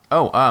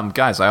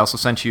Guys, I also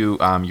sent you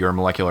your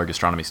molecular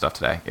gastronomy stuff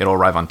today. It'll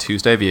arrive on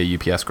Tuesday via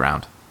UPS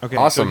ground. Okay,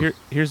 awesome. So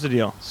here's the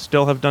deal.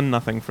 Still have done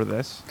nothing for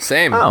this.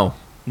 Same. Oh.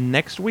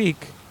 Next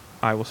week,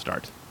 I will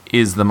start.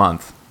 Is the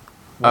month.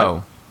 What?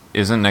 Oh.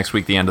 Isn't next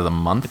week the end of the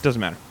month? It doesn't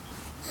matter.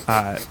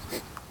 I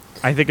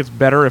think it's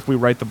better if we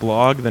write the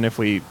blog than if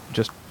we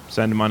just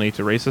send money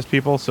to racist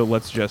people, so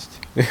let's just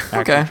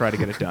actually try to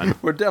get it done.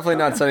 We're definitely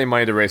not sending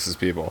money to racist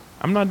people.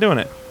 I'm not doing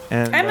it.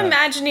 And, I'm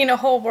imagining a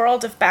whole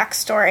world of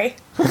backstory.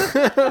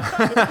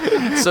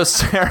 So,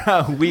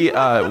 Sarah, we did...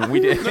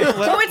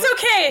 Oh, it's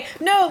okay.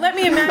 No, let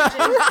me imagine.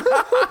 Na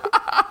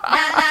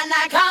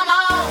come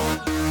on.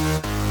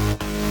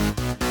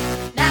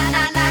 Na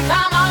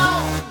come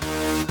on.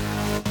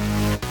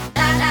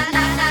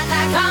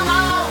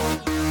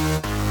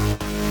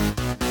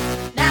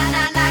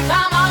 Na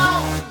come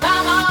on.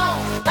 Come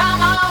on.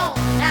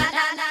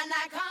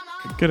 Come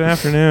on. Good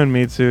afternoon,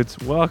 Meat Suits.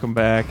 Welcome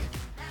back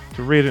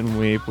to Read It and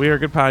Weep. We are a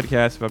good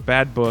podcast about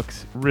bad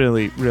books,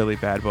 really, really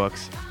bad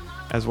books,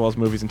 as well as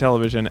movies and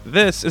television.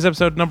 This is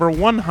episode number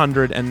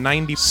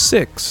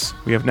 196.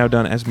 We have now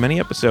done as many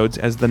episodes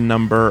as the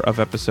number of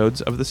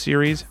episodes of the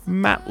series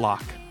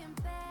Matlock.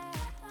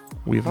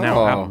 We've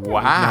now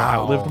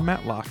outlived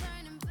Matlock.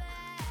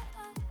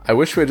 I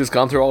wish we had just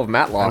gone through all of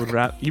Matlock.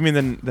 You mean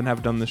than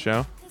have done the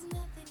show?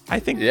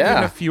 I think we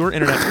Yeah. have fewer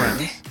internet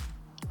friends,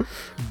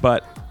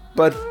 but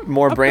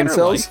more a brain better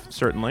cells? life,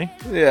 certainly.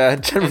 Yeah,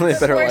 generally a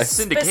better More life.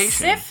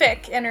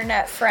 specific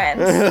internet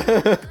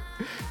friends.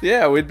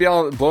 Yeah, we'd be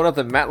all blown up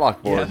the Matlock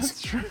Yeah, boards.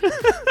 that's true.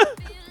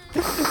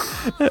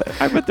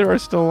 I bet there are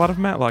still a lot of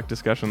Matlock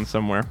discussions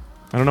somewhere.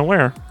 I don't know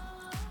where.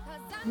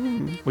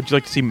 Would you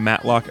like to see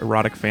Matlock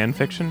erotic fan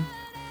fiction?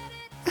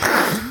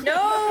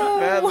 No.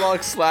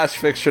 Matlock /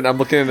 fiction. I'm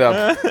looking it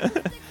up.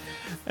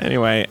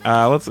 Anyway,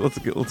 let's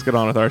get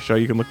on with our show.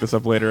 You can look this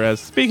up later. As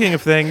speaking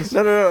of things,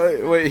 No.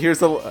 Wait, here's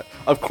the...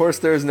 Of course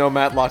there is no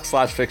Matlock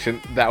 / fiction.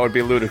 That would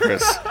be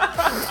ludicrous.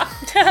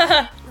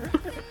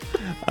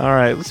 all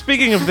right.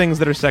 Speaking of things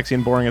that are sexy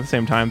and boring at the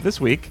same time, this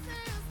week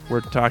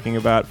we're talking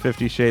about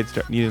 50 Shades.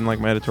 You didn't like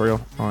my editorial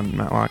on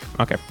Matlock?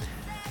 Okay.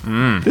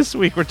 This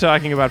week we're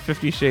talking about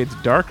 50 Shades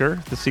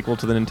Darker, the sequel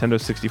to the Nintendo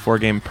 64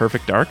 game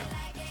Perfect Dark.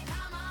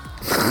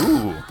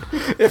 Ooh.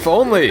 If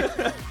only.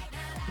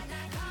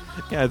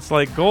 Yeah, it's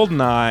like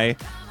GoldenEye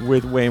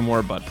with way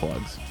more butt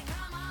plugs.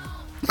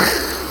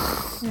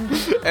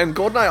 And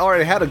GoldenEye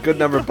already had a good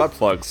number of butt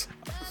plugs.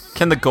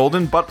 Can the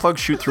golden butt plug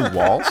shoot through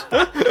walls?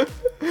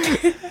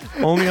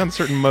 Only on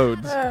certain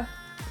modes.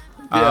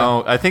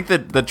 Oh, I think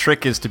that the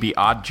trick is to be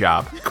odd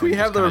job. Can we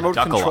have the remote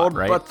controlled lot,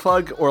 right? butt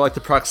plug, or like the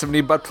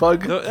proximity butt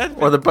plug,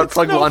 or the butt It's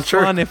plug no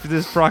launcher? fun if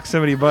there's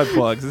proximity butt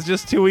plugs. It's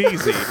just too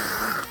easy.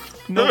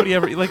 Nobody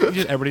ever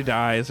everybody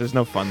dies. There's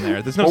no fun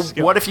there. There's no Well,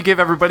 skill. what if you give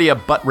everybody a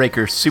butt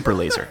raker super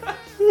laser?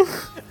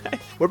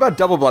 What about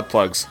double butt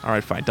plugs? All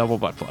right, fine. Double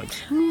butt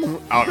plugs.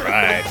 All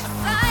right.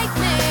 Like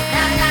me.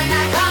 Come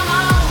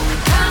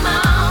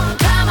on.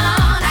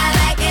 I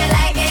like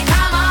it.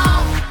 Come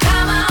on.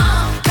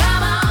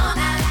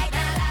 I like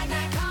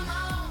it. Come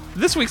on.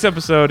 This week's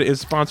episode is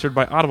sponsored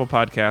by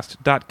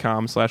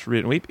audiblepodcast.com/read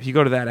and weep. If you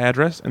go to that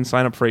address and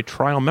sign up for a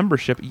trial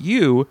membership,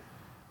 you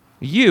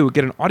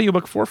get an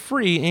audiobook for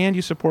free and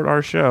you support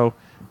our show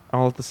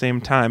all at the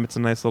same time. It's a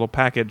nice little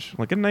package,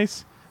 like a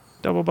nice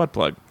double butt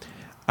plug.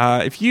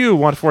 If you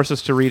want to force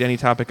us to read any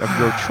topic of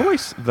your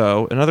choice,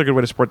 though, another good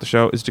way to support the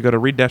show is to go to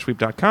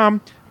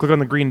read-weep.com, click on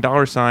the green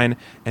 $sign,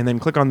 and then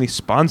click on the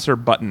sponsor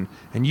button,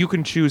 and you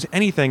can choose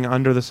anything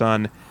under the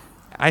sun.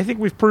 I think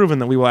we've proven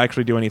that we will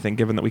actually do anything,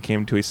 given that we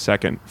came to a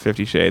second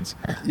 50 Shades.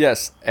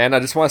 Yes, and I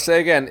just want to say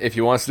again, if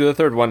you want us to do the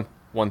third one,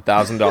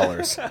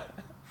 $1,000.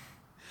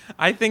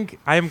 I think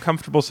I am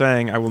comfortable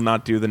saying I will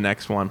not do the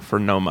next one for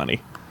no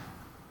money.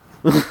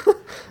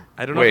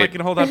 I don't know if I Wait. can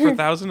hold out for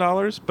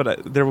 $1,000,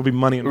 but there will be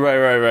money involved.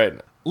 Right.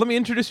 Let me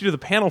introduce you to the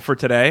panel for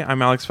today.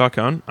 I'm Alex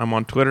Falcone. I'm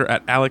on Twitter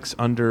at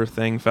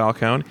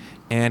 @AlexUnderThingFalcone.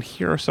 And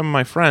here are some of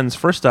my friends.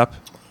 First up,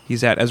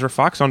 he's at Ezra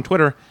Fox on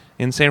Twitter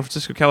in San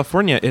Francisco,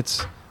 California.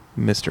 It's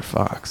Mr.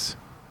 Fox.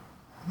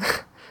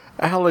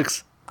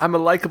 Alex, I'm a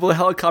likable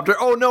helicopter.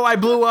 Oh no, I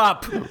blew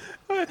up!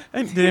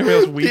 And did anybody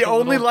else weep The a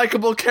only little?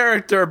 likable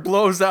character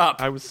blows up.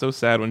 I was so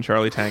sad when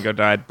Charlie Tango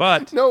died,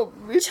 but No,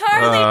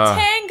 Charlie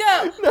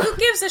Tango. Who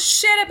gives a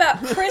shit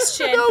about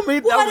Christian? No,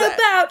 mate, what that-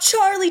 about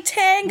Charlie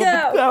Tango?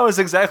 that was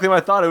exactly my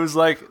thought. It was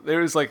like,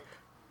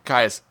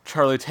 guys,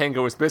 Charlie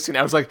Tango was missing.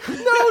 I was like,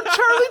 no,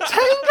 Charlie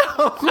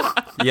Tango!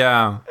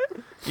 Yeah.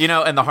 You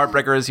know, and the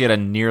heartbreaker is he had a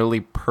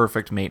nearly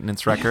perfect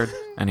maintenance record,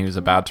 and he was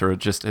about to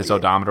his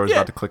odometer was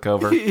about to click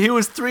over. He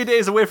was 3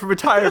 days away from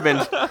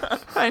retirement.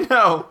 I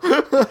know.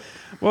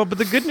 well, but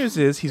the good news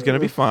is he's going to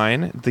be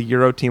fine. The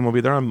Euro team will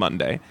be there on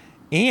Monday,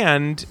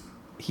 and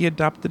he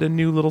adopted a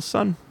new little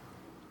son.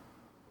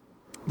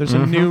 There's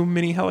a new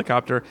mini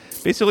helicopter.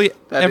 Basically,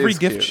 That every is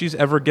gift cute. she's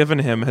ever given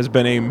him has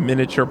been a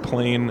miniature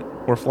plane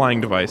or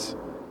flying device.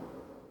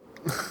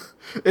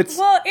 It's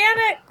Well,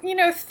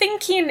 Anna,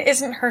 thinking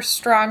isn't her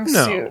strong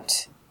No.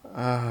 suit.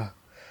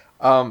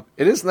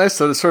 it is nice.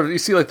 So sort of you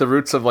see like the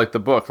roots of like the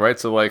book, right?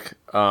 So like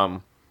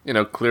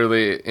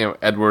clearly,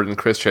 Edward and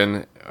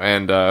Christian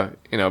and,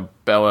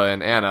 Bella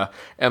and Anna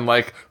and,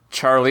 like,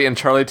 Charlie and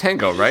Charlie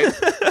Tango, right?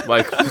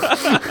 Like,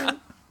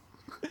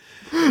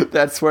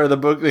 that's where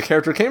the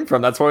character came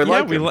from. That's why we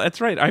like him.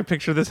 That's right. I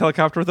picture this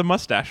helicopter with a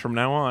mustache from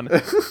now on.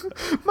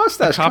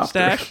 Mustache Cop copter.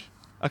 stash.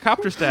 A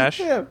copter stash.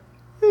 Yeah.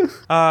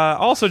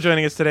 Also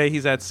joining us today,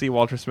 he's at C.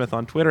 Walter Smith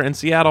on Twitter in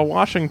Seattle,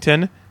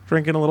 Washington,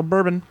 drinking a little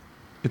bourbon.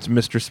 It's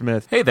Mr.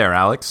 Smith. Hey there,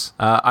 Alex.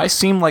 I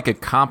seem like a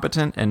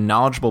competent and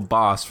knowledgeable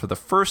boss for the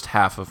first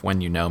half of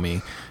When You Know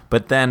Me,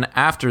 but then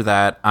after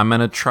that, I'm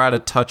going to try to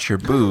touch your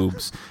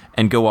boobs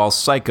and go all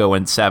psycho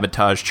and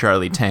sabotage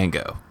Charlie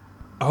Tango.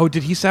 Oh,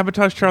 did he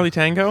sabotage Charlie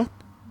Tango?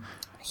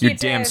 You're did.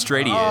 damn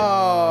straight he did.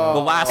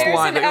 The last There's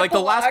line, an like the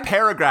last epilogue.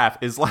 paragraph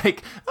is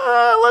like,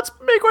 let's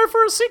make way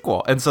for a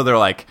sequel. And so they're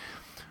like,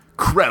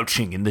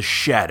 crouching in the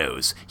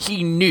shadows,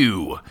 he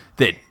knew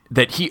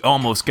that he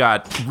almost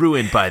got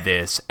ruined by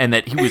this, and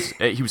that he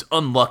was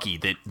unlucky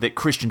that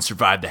Christian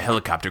survived the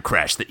helicopter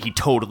crash that he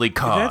totally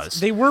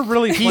caused. They were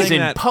really He's playing in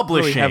that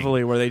publishing. really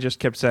heavily, where they just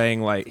kept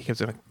saying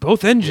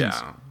both engines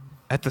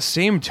at the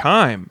same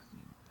time.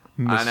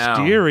 I know.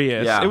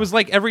 Mysterious. Yeah. It was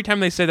like every time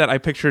they say that, I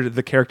pictured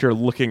the character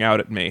looking out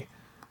at me.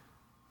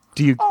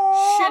 Do you?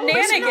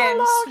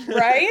 Shenanigans,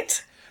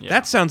 right?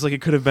 That sounds like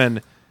it could have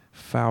been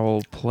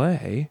foul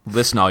play.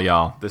 Listen, all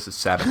y'all, this is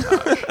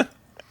sabotage.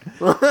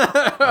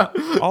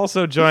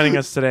 Also joining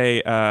us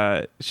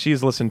today,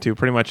 she's listened to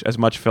pretty much as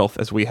much filth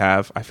as we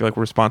have. I feel like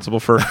we're responsible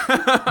for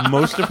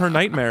most of her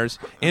nightmares.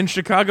 In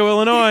Chicago,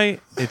 Illinois,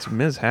 it's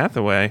Ms.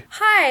 Hathaway.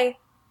 Hi.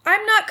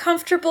 I'm not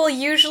comfortable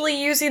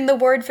usually using the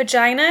word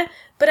vagina,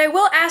 but I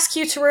will ask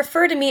you to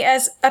refer to me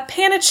as a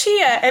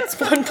panacea at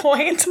one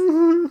point.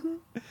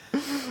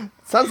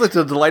 Sounds like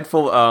the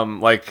delightful,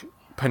 like,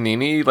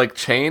 panini, like,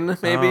 chain,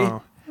 maybe.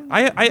 Oh.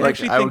 I Like,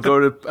 actually I think would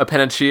go to a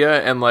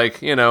panacea and,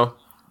 like,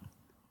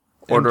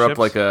 order up, chips?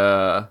 like,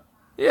 a...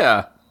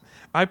 Yeah.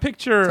 I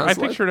picture Sounds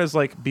it as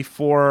like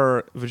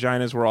before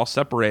vaginas were all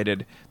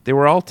separated, they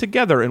were all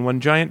together in one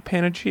giant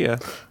panacea,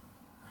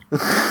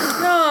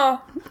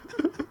 No.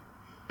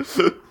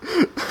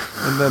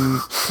 and then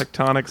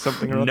tectonic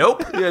something or other.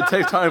 Nope. Yeah,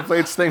 tectonic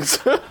plates things.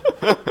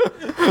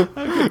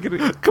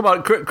 Come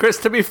on, Chris,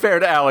 to be fair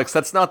to Alex,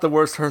 that's not the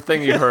worst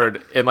thing you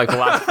heard in, like, the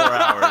last 4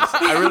 hours.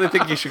 I really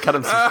think you should cut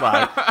him some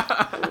slack.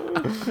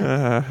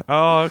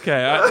 Oh,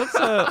 okay.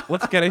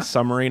 Let's get a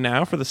summary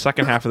now for the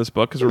second half of this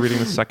book, because we're reading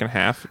the second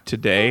half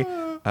today.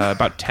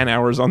 About 10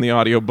 hours on the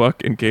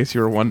audiobook, in case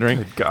you were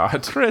wondering.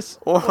 God. Chris.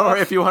 Or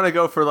if you want to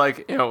go for,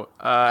 like,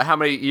 how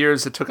many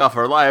years it took off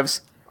our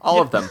lives,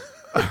 all of them.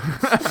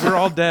 We're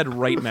all dead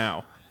right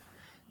now.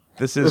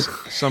 This is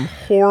some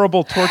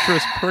horrible,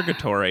 torturous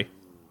purgatory.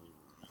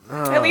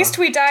 At least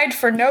we died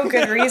for no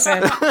good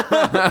reason.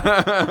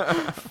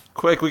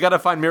 Quick, we gotta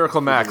find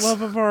Miracle Max.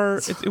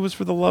 It was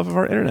for the love of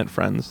our internet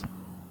friends.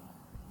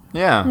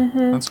 Yeah,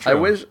 that's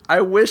true.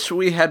 I wish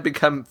we had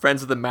become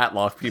friends with the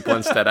Matlock people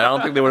instead. I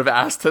don't think they would have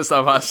asked this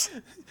of us.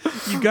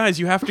 You guys,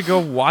 you have to go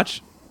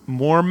watch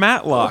more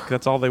Matlock.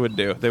 That's all they would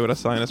do. They would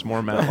assign us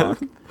more Matlock.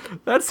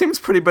 That seems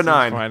pretty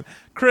benign. Fine.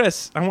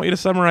 Chris, I want you to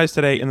summarize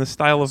today in the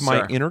style of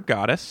my Sir. inner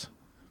goddess.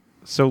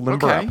 So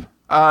limber Okay.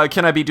 up.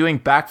 Can I be doing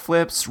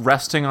backflips,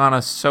 resting on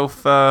a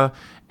sofa,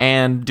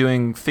 and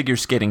doing figure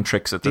skating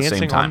tricks at the Dancing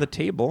same time? on the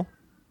table.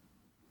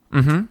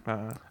 Can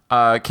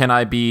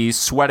I be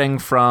sweating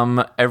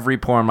from every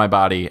pore in my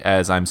body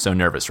as I'm so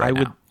nervous right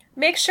now?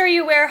 Make sure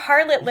you wear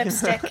harlot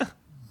lipstick. Yeah,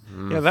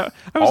 I was like,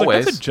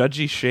 Always. that's a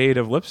judgy shade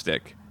of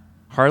lipstick.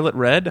 Harlot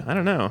red? I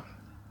don't know.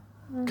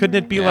 Couldn't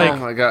it be Oh like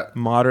my god.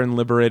 modern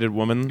liberated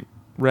woman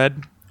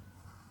red?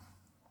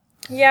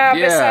 Yeah, but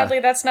Yeah.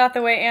 sadly, that's not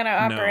the way Anna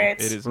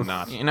operates. No, it is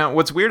not. You know,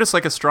 what's weird is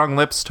like a strong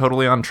lip's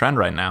totally on trend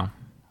right now.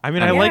 I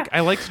mean, Yeah.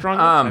 I like strong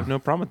lips. I have no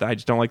problem with that. I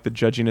just don't like the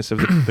judginess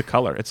of the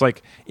color. It's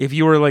like if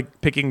you were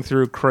like picking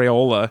through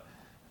Crayola,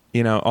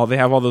 they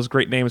have all those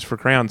great names for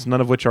crayons,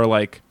 none of which are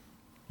like,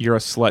 you're a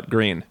slut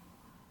green.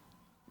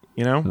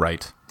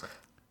 Right.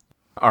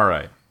 All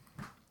right.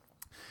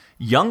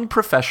 Young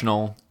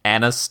professional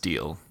Anna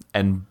Steele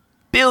and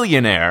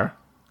billionaire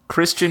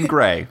Christian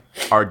Grey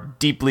are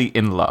deeply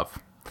in love.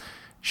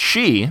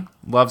 She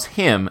loves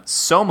him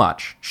so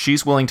much,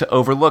 she's willing to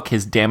overlook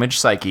his damaged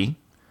psyche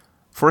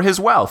for his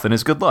wealth and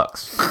his good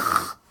looks.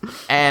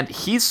 And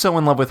he's so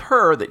in love with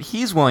her that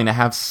he's willing to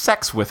have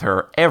sex with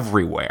her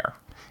everywhere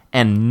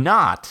and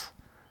not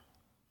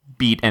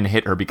beat and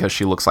hit her because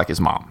she looks like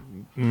his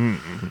mom.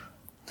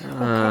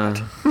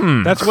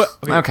 That's what.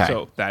 Okay.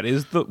 So that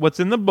is what's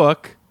in the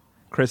book.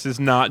 Chris is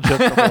not just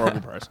a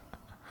horrible person.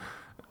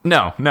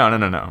 No.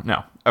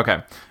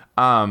 Okay.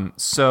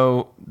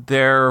 So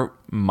there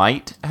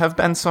might have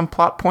been some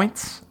plot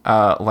points,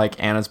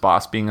 like Anna's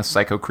boss being a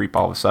psycho creep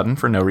all of a sudden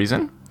for no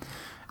reason,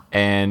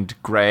 and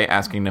Gray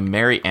asking to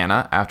marry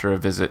Anna after a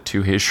visit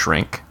to his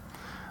shrink.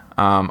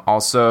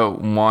 Also,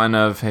 one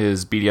of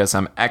his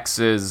BDSM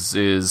exes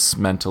is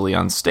mentally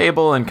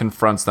unstable and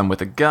confronts them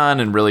with a gun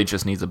and really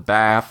just needs a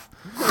bath.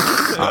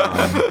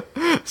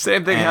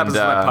 Same thing happens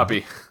with my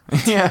puppy.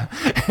 Yeah,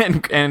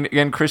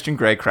 and Christian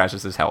Grey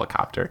crashes his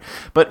helicopter.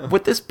 But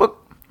what this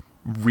book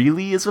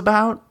really is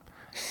about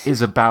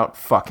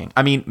fucking.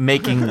 I mean,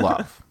 making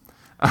love.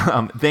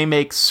 They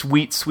make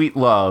sweet, sweet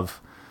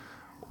love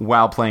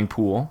while playing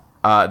pool.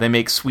 They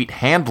make sweet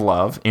hand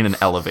love in an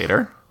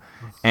elevator,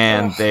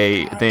 and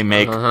they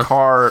make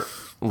car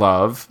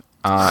love.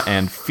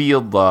 And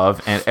field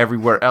love and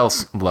everywhere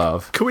else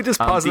love. Could we just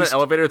pause on that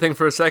elevator thing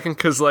for a second?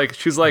 Because like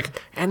she's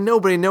like, and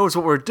nobody knows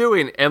what we're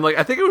doing, and like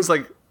I think it was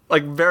like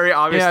very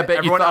obvious. Yeah, that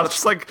everyone else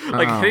just like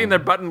hitting their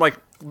button like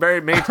very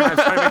many times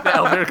trying to make the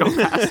elevator go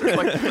faster.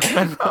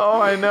 Like,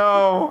 oh, I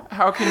know.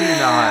 How can you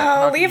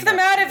not? Oh, leave them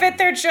out of it.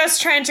 They're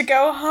just trying to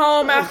go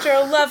home after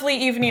a lovely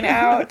evening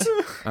out.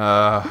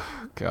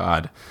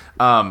 God.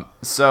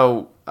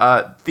 So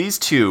these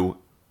two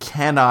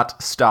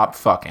cannot stop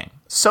fucking.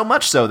 So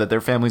much so that their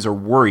families are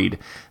worried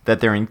that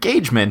their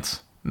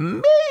engagement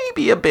may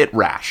be a bit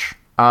rash.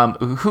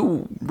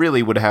 Who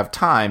really would have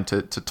time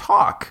to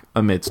talk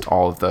amidst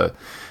all of the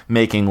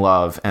making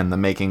love and the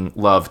making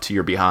love to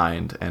your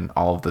behind and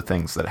all of the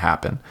things that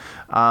happen?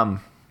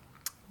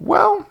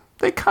 Well,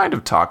 they kind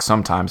of talk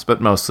sometimes,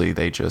 but mostly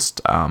they just,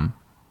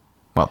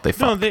 they fuck.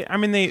 No,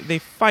 they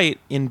fight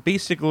in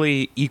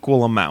basically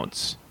equal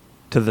amounts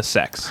to the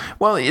sex.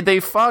 Well, they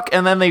fuck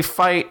and then they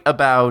fight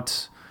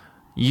about...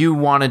 You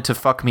wanted to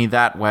fuck me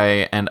that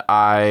way, and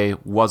I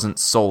wasn't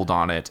sold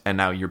on it, and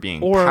now you're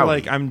being Or, pouty.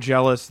 like, I'm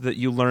jealous that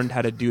you learned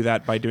how to do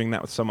that by doing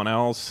that with someone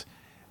else.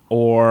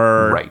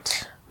 Or...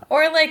 Right.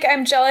 Or like,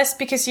 I'm jealous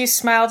because you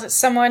smiled at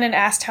someone and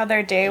asked how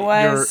their day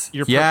was.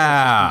 Your personal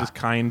assistant is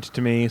kind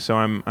to me, so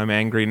I'm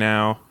angry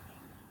now.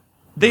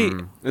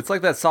 it's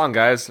like that song,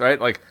 guys, right?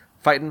 Like,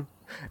 fighting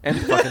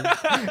and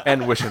fucking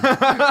and wishing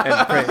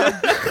and praying.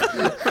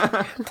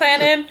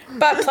 Planning,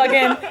 butt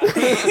plugging.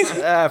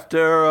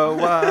 After a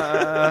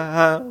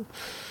while.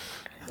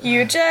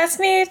 You just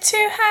need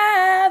to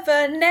have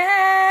a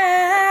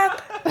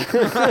nap. It's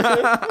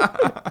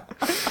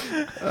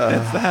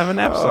the Have a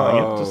Nap song,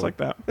 yeah, just like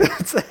that.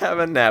 Let's have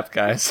a nap,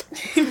 guys.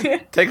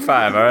 Take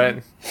 5, all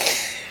right?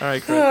 All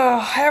right, great.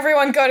 Oh,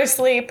 everyone go to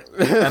sleep.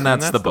 And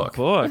that's the book.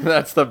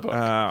 That's the book.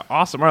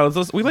 Awesome. All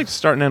right, we like to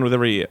start and end with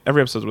every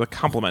episode with a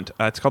compliment.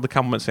 It's called the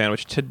compliment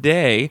sandwich.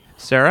 Today,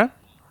 Sarah,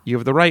 you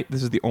have the right.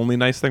 This is the only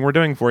nice thing we're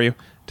doing for you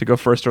to go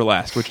first or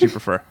last. Which do you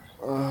prefer?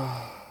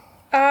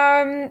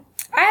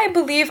 I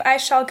believe I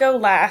shall go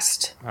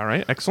last. All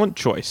right, excellent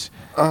choice.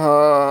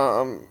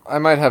 I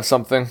might have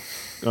something.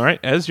 All right,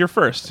 Ez, you're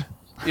first.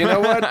 You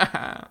know what?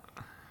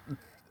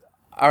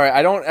 All right,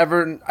 I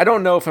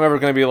don't know if I'm ever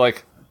going to be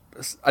like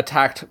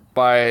attacked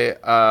by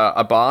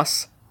a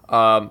boss.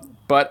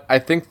 But I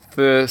think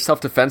the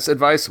self-defense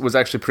advice was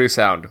actually pretty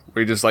sound.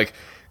 Where you just like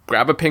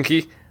grab a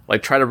pinky,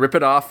 like try to rip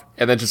it off,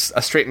 and then just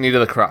a straight knee to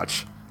the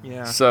crotch.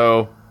 Yeah.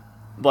 So,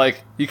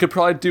 like, you could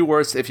probably do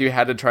worse if you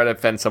had to try to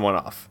fend someone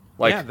off.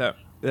 Like, yeah,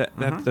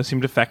 that does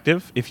seem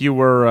effective. If you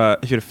were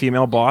if you had a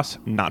female boss,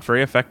 not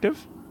very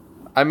effective.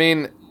 I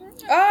mean,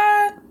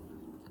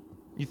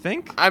 you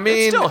think? I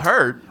mean, It still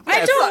hurt.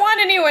 I don't want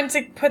anyone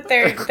to put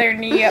their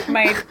knee up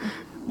my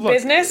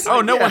business.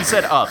 Oh, no one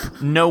said up.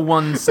 No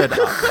one said up.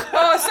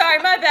 Oh, sorry,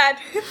 my bad.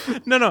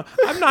 No,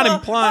 I'm not I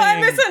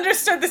implying.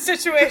 misunderstood the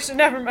situation.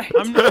 Never mind.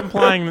 I'm not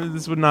implying that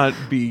this would not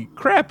be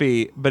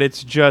crappy, but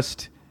it's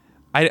just,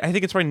 I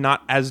think it's probably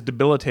not as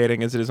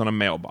debilitating as it is on a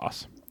male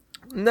boss.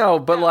 no,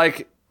 but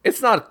like,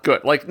 it's not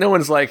good. Like, no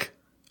one's like,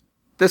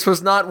 this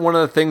was not one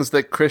of the things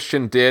that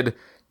Christian did,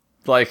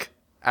 like,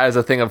 as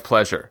a thing of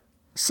pleasure.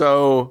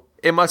 So,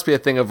 it must be a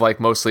thing of, like,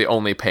 mostly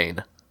only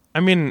pain. I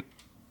mean,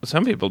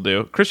 some people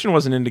do. Christian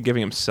wasn't into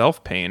giving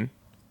himself pain,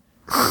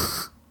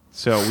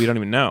 so we don't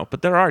even know.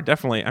 But there are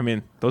definitely, I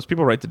mean, those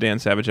people write to Dan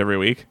Savage every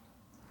week.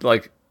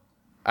 Like,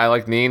 I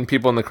like kneeing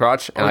people in the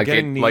crotch, and Or I get,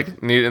 getting kneed.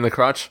 like, kneed in the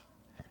crotch.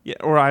 Yeah,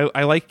 or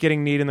I like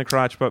getting kneed in the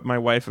crotch, but my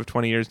wife of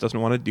 20 years doesn't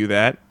want to do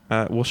that.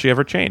 Will she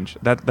ever change?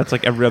 That's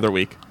like every other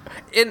week.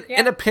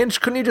 In a pinch,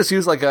 couldn't you just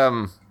use, like, I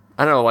don't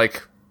know,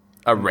 like,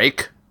 a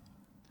rake?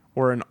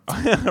 Or a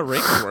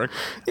rake would work.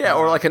 Yeah,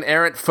 or like an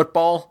errant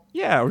football.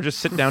 Yeah, or just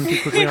sit down too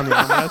quickly on the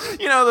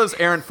armrest. You know those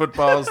errant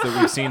footballs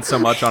that we've seen so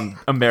much on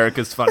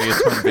America's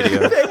Funniest Home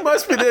Videos? It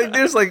must be,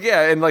 there's like,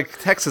 yeah, in like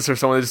Texas or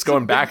somewhere, they're just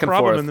going back and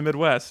Problem forth. in the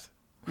Midwest.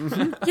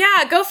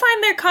 Yeah, go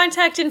find their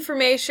contact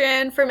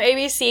information from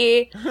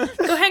ABC.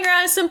 Go hang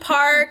around in some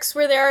parks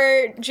where there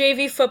are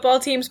JV football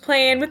teams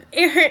playing with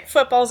errant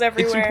footballs It's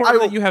everywhere.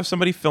 important that you have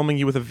somebody filming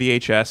you with a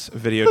VHS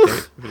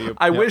videotape.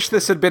 I wish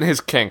this had been his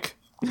kink.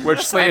 We're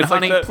just saying, And it's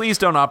like honey, please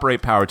don't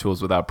operate power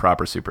tools without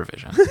proper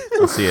supervision.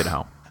 We'll see you at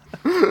home.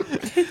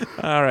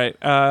 All right,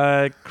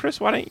 Chris,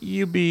 why don't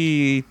you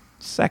be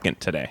second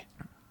today?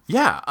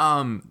 Yeah,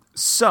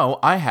 so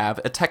I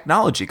have a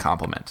technology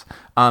compliment.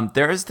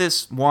 There is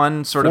this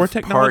one sort For of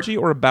technology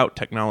or about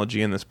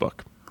technology in this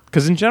book?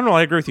 Because in general,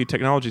 I agree with you.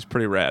 Technology is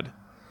pretty rad.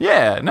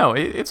 Yeah, no,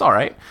 it's all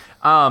right.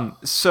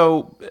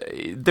 So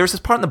there's this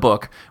part in the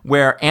book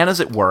where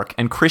Anna's at work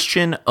and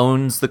Christian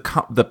owns the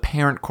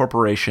parent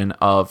corporation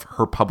of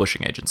her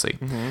publishing agency.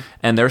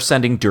 And they're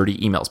sending dirty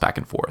emails back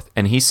and forth.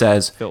 And he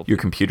says, Filthy. your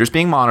computer's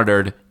being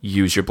monitored,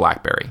 use your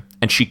BlackBerry.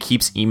 And she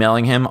keeps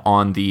emailing him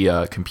on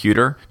the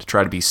computer to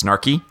try to be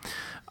snarky.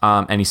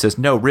 And he says,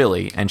 no,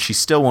 really. And she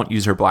still won't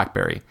use her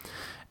BlackBerry.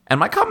 And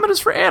my compliment is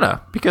for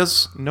Anna,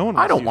 because No one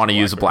I wants don't to want to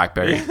use use a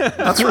BlackBerry.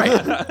 That's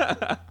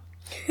right.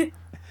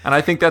 And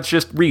I think that's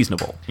just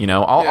reasonable. You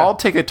know, I'll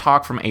take a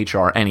talk from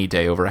HR any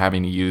day over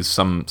having to use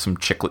some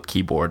chiclet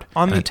keyboard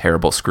on a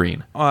terrible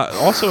screen.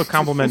 Also a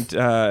compliment.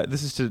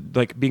 This is to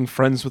like being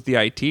friends with the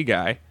IT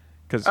guy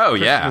because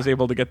was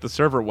able to get the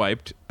server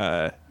wiped.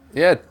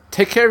 Yeah,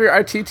 take care of your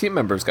IT team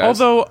members, guys.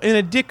 Although in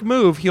a dick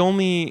move, he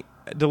only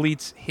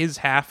deletes his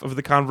half of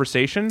the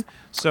conversation.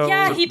 So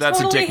Yeah, he that's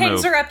a totally dick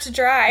hangs move. her up to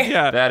dry.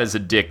 yeah. That is a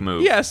dick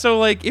move. Yeah, so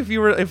like if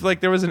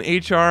there was an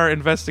HR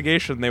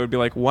investigation, they would be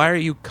like, "Why are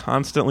you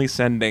constantly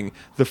sending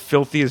the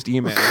filthiest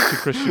emails to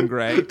Christian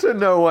Grey?" to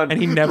no one. And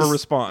he never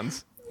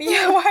responds.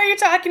 Yeah, why are you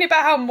talking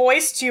about how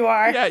moist you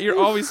are? Yeah, you're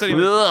always saying,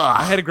 like,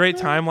 "I had a great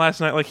time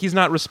last night." Like he's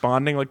not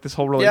responding. Like this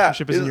whole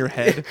relationship is in your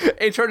head.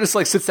 HR just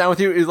like sits down with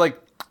you. He's like,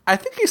 I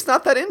think he's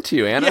not that into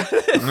you, Anna.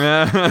 This isn't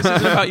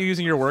about you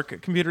using your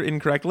work computer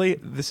incorrectly.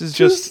 This is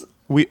just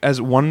we as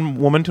one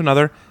woman to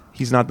another.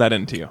 He's not that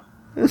into you.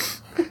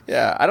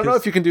 Yeah, I don't know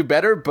if you can do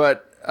better,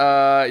 but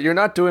you're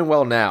not doing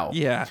well now.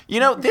 Yeah. You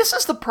know, this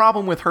is the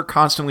problem with her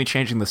constantly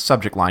changing the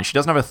subject line. She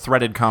doesn't have a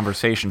threaded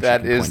conversation.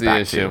 That she can is point the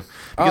back issue. To. Oh,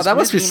 Because that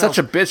must be emails- such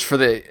a bitch for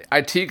the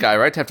IT guy,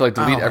 right? To have to like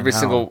delete every no.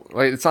 single.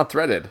 Like, it's not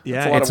threaded.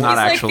 Yeah, a lot it's of not work.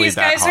 Like, actually these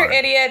that guys are hard.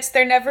 idiots.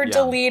 They're never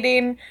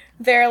deleting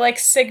their like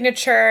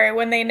signature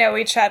when they know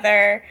each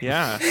other.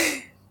 Yeah.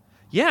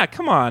 Yeah.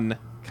 Come on.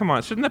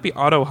 Shouldn't that be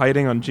auto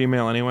hiding on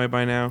Gmail anyway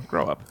by now?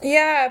 Grow up.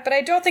 Yeah, but I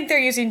don't think they're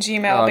using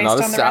Gmail Oh, based no,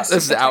 this on is the rest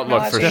this of the is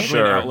Outlook for technology. Definitely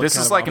an sure. Outlook This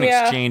kind is of like an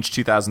Yeah. Exchange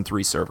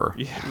 2003 server.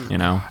 Yeah. You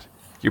know,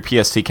 your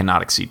PST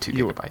cannot exceed 2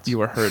 gigabytes. You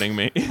are hurting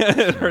me.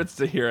 It hurts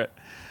to hear it.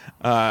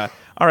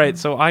 All right,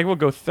 so I will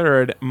go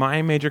third.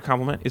 My major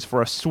compliment is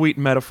for a sweet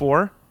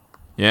metaphor.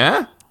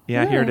 Yeah?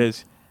 Yeah, here it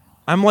is.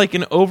 I'm like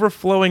an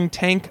overflowing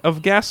tank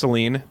of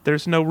gasoline.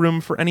 There's no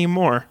room for any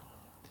more.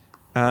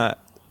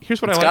 Here's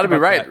what It's I like got to be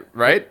about right, that.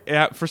 right?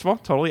 Yeah, first of all,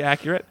 totally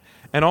accurate.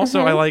 And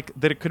also, I like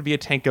that it could be a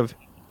tank of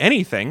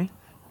anything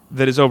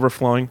that is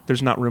overflowing.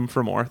 There's not room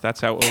for more.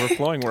 That's how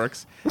overflowing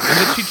works. And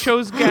that she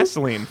chose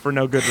gasoline for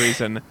no good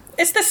reason.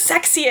 It's the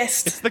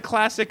sexiest. It's the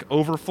classic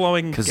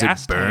overflowing 'Cause it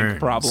gas tank burns.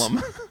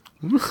 problem.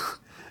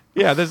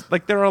 Yeah,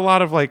 there are a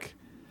lot of like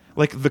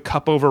the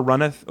cup over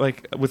runneth,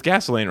 like with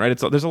gasoline, right?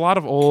 There's a lot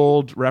of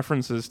old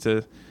references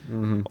to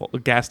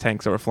gas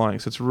tanks overflowing.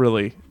 So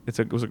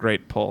it was a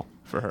great pull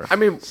for her. I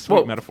mean, sweet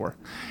well, metaphor.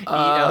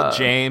 E.L.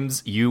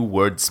 James, you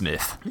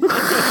wordsmith.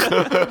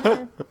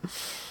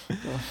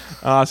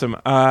 Awesome.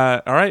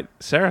 All right,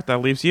 Sarah,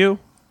 that leaves you.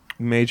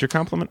 Major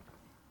compliment.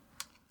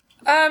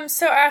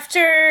 So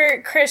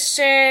after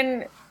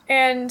Christian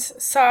and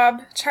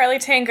Saab, Charlie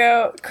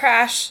Tango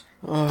crash,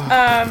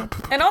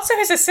 and also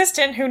his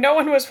assistant, who no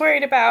one was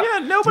worried about. Yeah,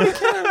 nobody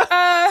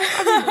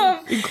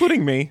cares.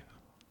 Including me.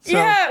 So,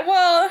 Yeah,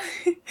 well,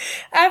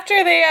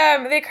 after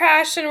they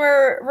crashed and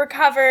were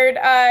recovered,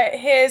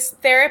 his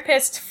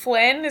therapist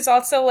Flynn is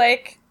also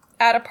like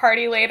at a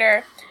party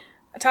later,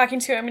 talking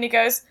to him, and he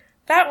goes,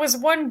 "That was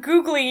one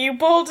googly you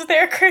bowled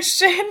there,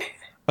 Christian."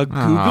 a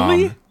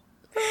googly?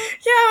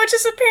 Yeah, which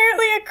is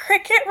apparently a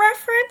cricket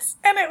reference,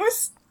 and it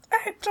was,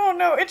 I don't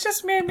know, it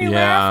just made me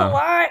laugh a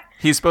lot.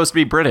 He's supposed to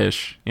be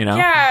British, you know?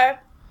 Yeah.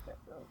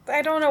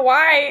 I don't know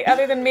why,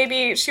 other than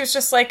maybe she was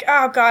just like,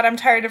 oh god, I'm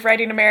tired of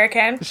writing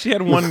American. She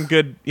had one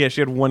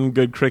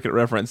good cricket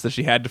reference that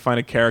she had to find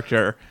a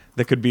character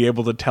that could be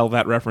able to tell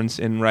that reference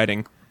in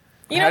writing.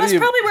 You know, How do that's you-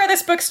 probably where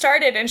this book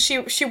started, and she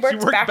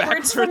worked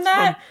backwards from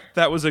that.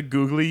 That was a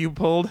googly you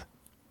pulled?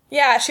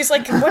 Yeah, she's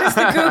like, what is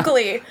the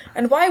googly?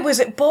 And why was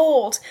it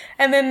bold?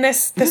 And then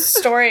this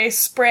story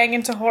sprang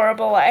into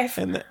horrible life.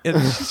 And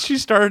she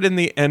started in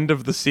the end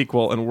of the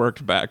sequel and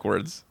worked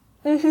backwards.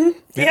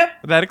 Yep,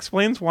 That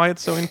explains why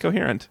it's so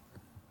incoherent.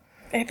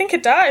 I think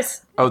it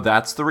does. Oh,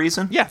 that's the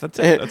reason? Yeah, that's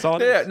it. That's all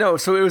it is. Yeah, no.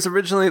 So it was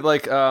originally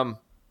like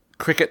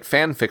cricket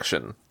fan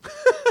fiction,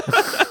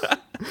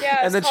 Yeah,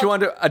 and then she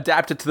wanted to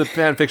adapt it to the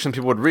fan fiction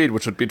people would read,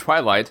 which would be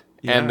Twilight.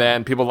 Yeah. And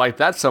then people liked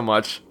that so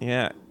much.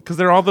 Yeah, because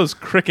there are all those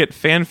cricket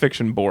fan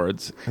fiction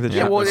boards. That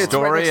Yeah, you- well, The it's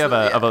story right of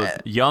next to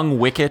a young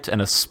wicket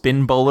and a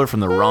spin bowler from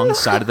the wrong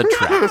side of the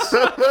tracks.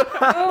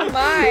 Oh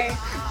my.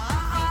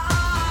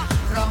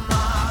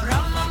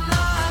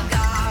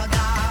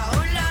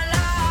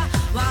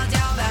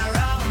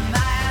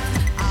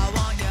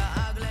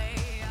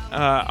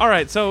 all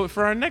right, so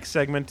for our next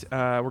segment,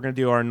 we're going to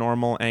do our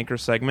normal anchor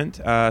segment.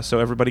 So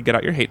everybody get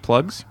out your hate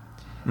plugs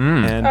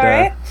and All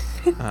right.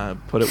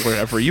 put it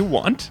wherever you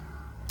want.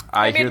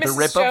 I made hear the Mrs.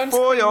 rip Jones of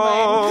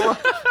foil,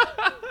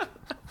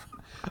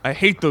 I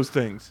hate those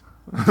things.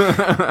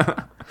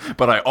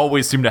 but I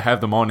always seem to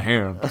have them on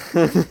hand.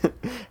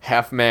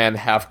 Half man,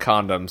 half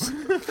condoms.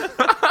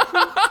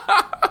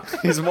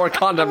 He's more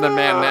condom than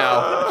man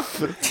now.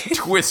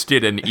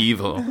 Twisted and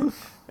evil.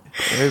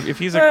 If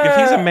he's a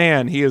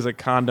man, he is a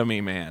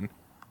condomy man.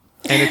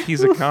 And if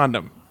he's a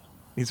condom,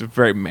 he's a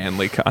very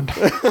manly condom.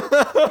 Yep.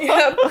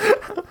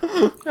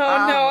 Oh no,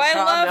 I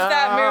love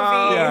that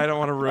movie. Yeah, I don't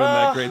want to ruin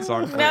that great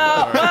song for you.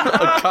 No,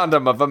 A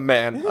condom of a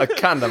man. A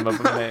condom of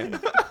a man.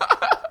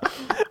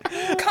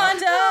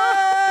 condom.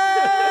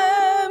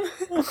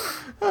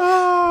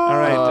 All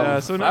right,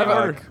 so I have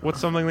now, what's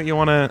something that you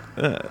want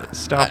to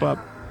stop up?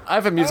 I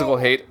have a musical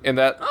hate in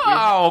that.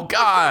 Oh,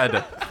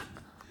 God.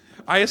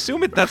 I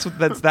assume that's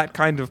that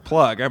kind of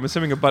plug. I'm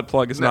assuming a butt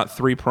plug is not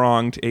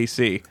 3-pronged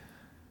AC.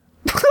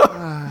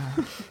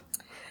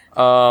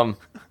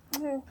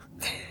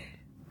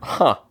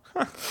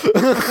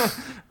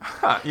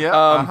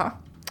 Yeah.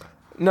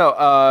 No,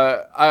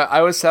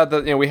 I was sad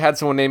that we had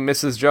someone named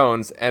Mrs.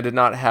 Jones and did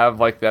not have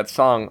like that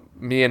song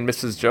 "Me and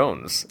Mrs.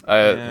 Jones"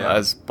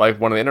 as like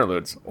one of the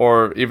interludes,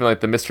 or even like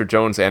the Mr.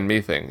 Jones and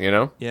Me thing.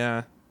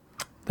 Yeah.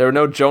 There were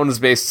no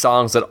Jones-based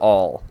songs at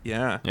all.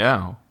 Yeah.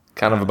 Yeah.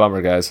 Kind of a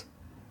bummer, guys.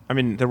 I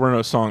mean, there were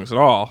no songs at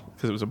all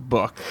because it was a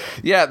book.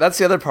 Yeah, that's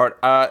the other part.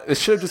 It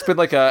should have just been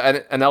like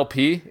an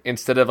LP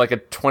instead of like a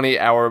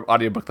 20-hour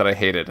audiobook that I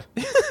hated.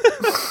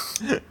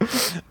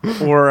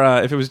 Or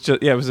if it was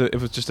just it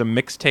was just a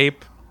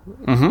mixtape.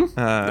 Mm-hmm.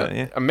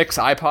 Yeah. A mix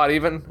iPod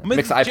even.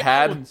 Mix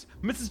iPad. Jones,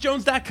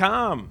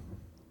 MrsJones.com.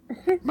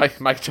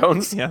 Mike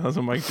Jones. Yeah, that was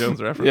a Mike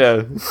Jones reference. Yeah.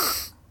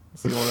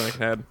 That's the only one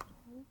I had.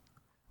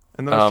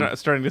 And then I was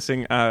starting to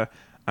sing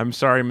 "I'm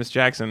Sorry, Miss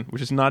Jackson,"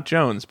 which is not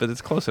Jones, but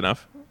it's close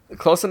enough.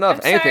 Close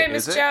enough. Sorry, Anything,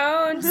 Miss is it?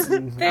 Jones.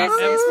 This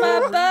is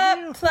my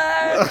butt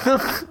plug.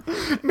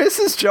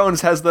 Mrs. Jones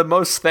has the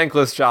most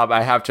thankless job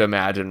I have to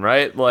imagine,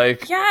 right?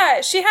 Like,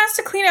 Yeah, she has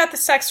to clean out the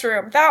sex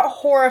room. That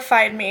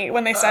horrified me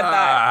when they said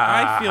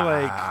that.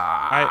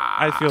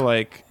 I feel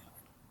like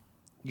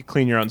you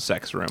clean your own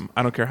sex room.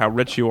 I don't care how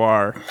rich you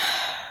are.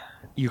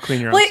 You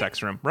clean your own Like,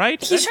 sex room,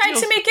 right? He tried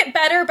to make it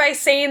better by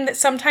saying that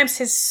sometimes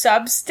his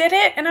subs did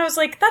it, and I was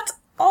like, that's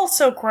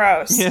also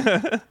gross.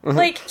 Yeah.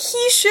 Like,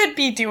 he should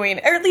be doing,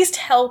 or at least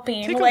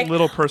helping. Take a like,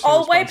 little personal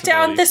I'll wipe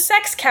down responsibility. the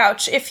sex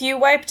couch if you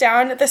wipe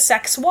down the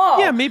sex wall.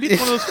 Yeah, maybe it's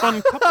one of those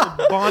fun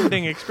couple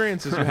bonding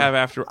experiences you have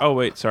after. Oh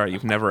wait, sorry,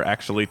 you've never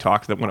actually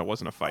talked that when it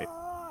wasn't a fight.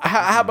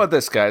 how about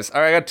this, guys?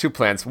 All right, I got 2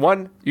 plans.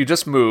 One, you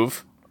just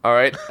move. All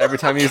right, every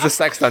time you use the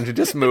sex dungeon,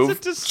 just move.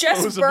 Just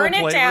burn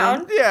it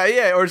down.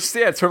 Yeah, or just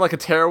it's sort of like a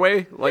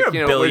tearaway. Like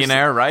You're a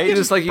billionaire, right? You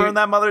just like burn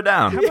that mother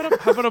down.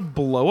 How about a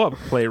blow up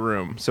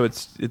playroom? So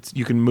it's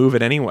you can move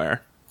it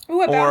anywhere.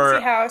 Ooh, a Or-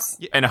 bouncy house.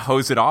 And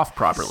hose it off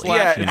properly.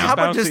 Yeah, you know. how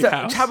about just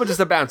Bouncy house.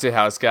 a bouncy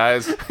house,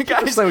 guys?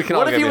 Guys, So we can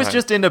all what if get he was behind.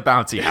 just into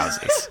bouncy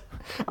houses?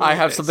 I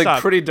have something Stop.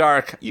 pretty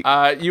dark.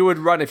 You would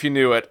run if you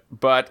knew it,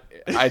 but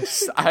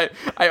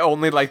I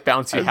only like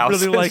bouncy I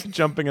houses. really like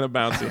jumping in a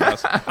bouncy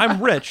house.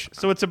 I'm rich,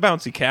 so it's a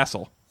bouncy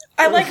castle.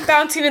 I like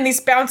bouncing in these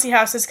bouncy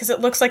houses because it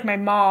looks like my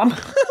mom.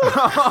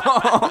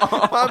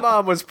 My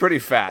mom was pretty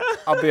fat.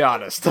 I'll be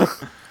honest.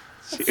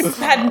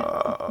 Had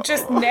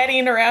just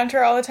netting around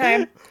her all the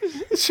time.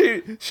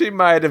 she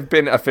might have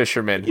been a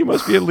fisherman. You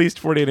must be at least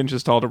 48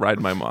 inches tall to ride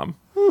my mom.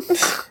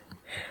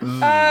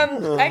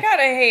 I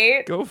gotta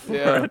hate. Go for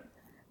Yeah. it.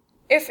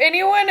 If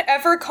anyone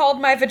ever called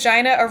my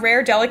vagina a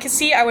rare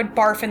delicacy, I would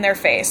barf in their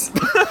face.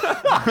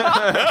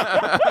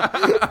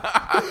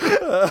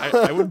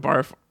 I would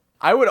barf.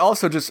 I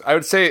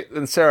would say,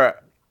 and Sarah,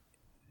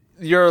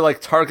 your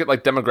like target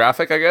like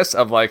demographic, I guess,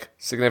 of like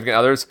significant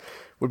others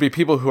would be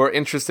people who are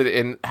interested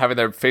in having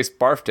their face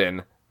barfed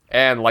in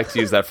and like to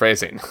use that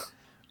phrasing.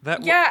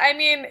 Yeah, I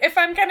mean, if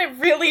I'm gonna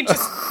really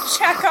just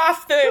check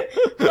off the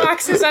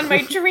boxes on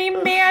my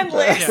dream man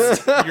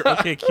list. Yeah, your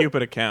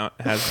OkCupid account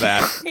has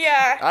that.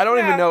 Yeah. I don't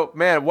yeah. even know,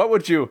 man.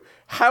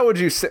 How would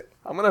you say?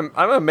 I'm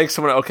gonna make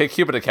someone an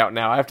OkCupid account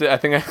now.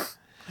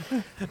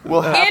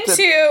 We'll have to.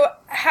 Into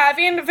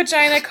having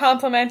vagina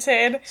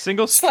complimented.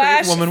 Single straight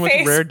Slash woman with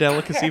face rare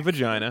delicacy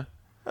vagina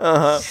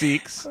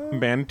seeks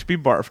man to be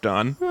barfed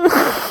on.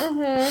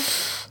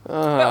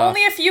 But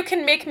only if you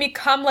can make me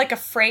come like a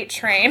freight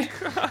train.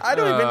 I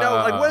don't even know.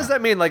 Like, what does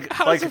that mean? Like,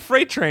 How does a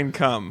freight train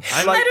come?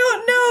 I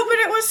don't know, but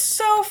it was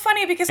so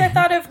funny because I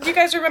thought of, do you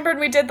guys remember when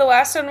we did the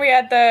last one, we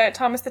had the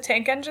Thomas the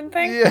Tank Engine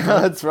thing? yeah,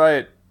 that's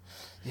right.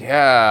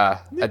 Yeah,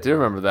 I do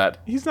remember that.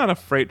 He's not a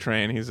freight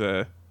train. He's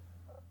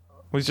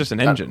just an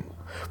engine.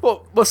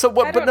 Well, so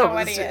what? I but don't no, know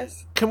what he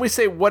is. Can we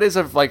say what is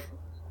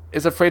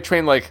is a freight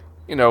train like?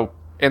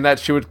 In that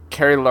she would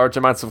carry large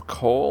amounts of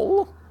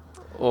coal,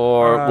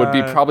 or would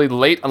be probably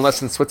late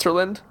unless in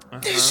Switzerland.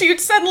 She'd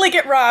suddenly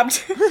get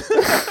robbed.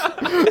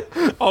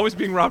 Always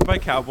being robbed by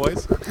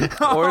cowboys.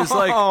 Or is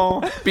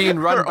like being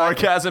run Her by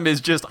orgasm is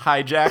just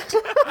hijacked.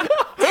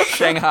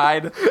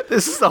 Shanghaied.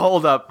 This is the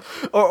holdup.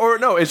 Or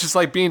no, it's just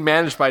like being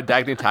managed by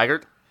Dagny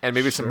Taggart and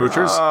maybe some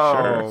moochers.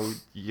 Oh, Her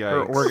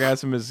yikes.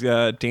 orgasm is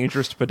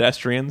dangerous to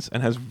pedestrians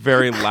and has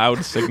very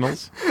loud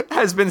signals.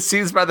 Has been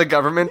seized by the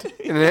government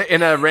in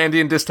a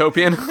Randian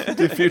dystopian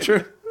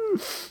future.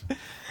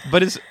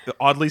 But is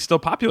oddly still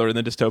popular in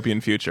the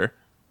dystopian future.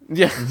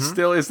 Yeah,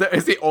 still is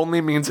the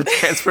only means of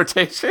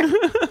transportation.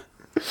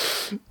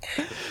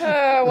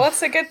 Well,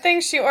 it's a good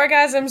thing she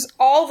orgasms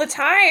all the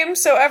time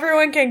so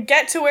everyone can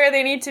get to where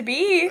they need to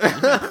be.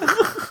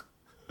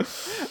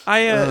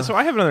 So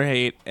I have another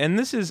hate, and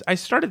this is, I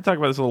started to talk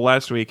about this a little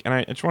last week, and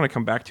I just want to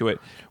come back to it,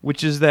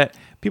 which is that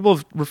people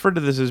have referred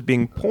to this as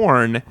being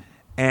porn,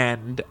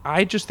 and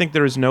I just think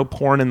there is no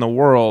porn in the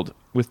world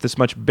with this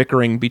much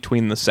bickering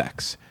between the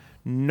sex.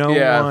 No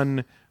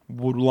one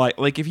would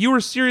like if you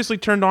were seriously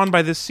turned on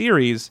by this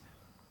series,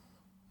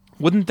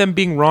 wouldn't them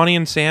being Ronnie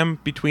and Sam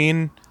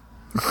between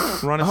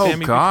Ronnie Oh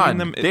Sammie God, between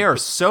them? they are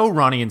so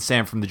Ronnie and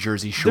Sam from the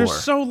Jersey Shore. They're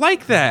so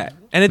like that,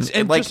 and it's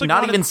and like just like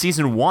not Ronnie- even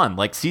season 1,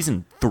 like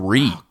season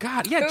 3.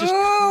 God, yeah, just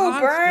Ooh,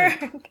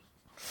 constant.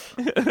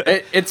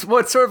 burn. It's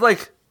sort of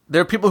like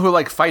there are people who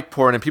like fight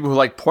porn and people who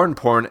like porn,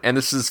 and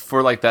this is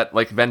for like that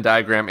like Venn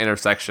diagram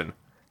intersection.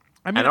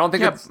 I mean, And I don't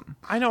think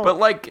I know, But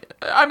like,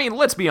 I mean,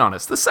 let's be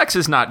honest. The sex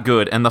is not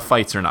good, and the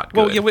fights are not good.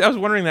 well, yeah, I was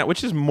wondering that.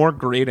 Which is more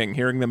grating,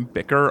 hearing them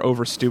bicker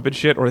over stupid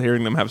shit or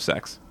hearing them have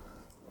sex?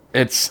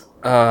 It's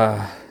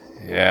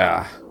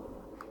yeah.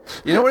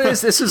 You know what it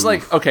is? This is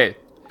like, okay,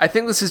 I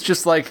think this is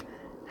just like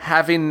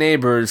having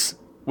neighbors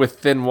with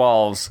thin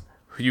walls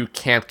who you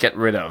can't get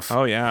rid of.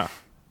 Oh, yeah.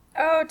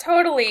 Oh,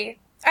 totally.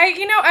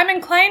 I'm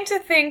inclined to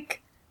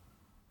think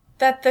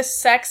that the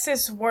sex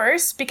is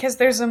worse because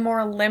there's a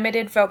more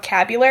limited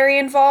vocabulary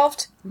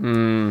involved.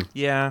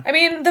 Yeah. I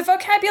mean, the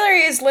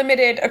vocabulary is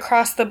limited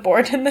across the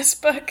board in this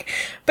book,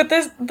 but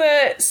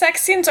the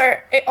sex scenes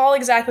are all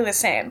exactly the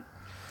same.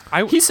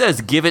 He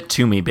says, "Give it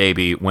to me,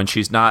 baby," when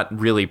she's not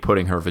really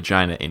putting her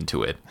vagina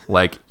into it,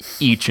 like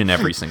each and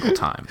every single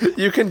time.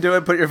 You can do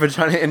it, put your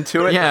vagina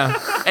into it. Yeah.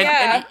 And,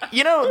 Yeah. and,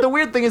 you know, the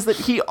weird thing is that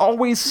he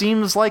always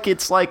seems like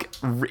it's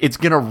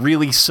gonna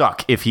really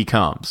suck if he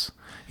comes.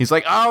 He's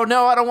like, "Oh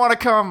no, I don't want to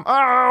come.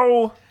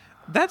 Oh."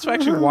 That's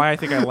actually why I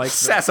think I like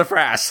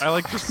Sassafras. I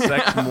like the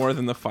sex more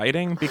than the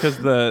fighting, because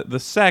the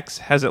sex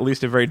has at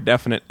least a very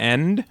definite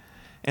end,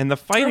 and the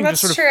fighting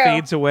that's just sort true. of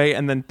fades away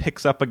and then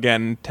picks up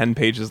again 10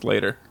 pages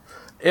later.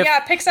 Yeah,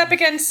 it picks up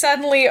again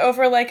suddenly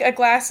over like a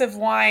glass of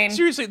wine.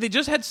 Seriously, they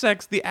just had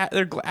sex.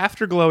 Their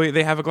afterglow,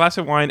 they have a glass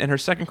of wine, and her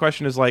second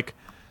question is like,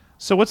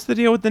 "So what's the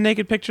deal with the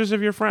naked pictures of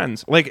your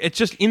friends?" Like, it's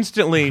just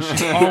instantly,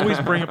 she always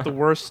bring up the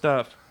worst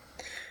stuff.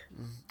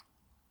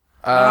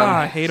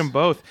 I hate them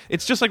both.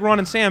 It's just like Ron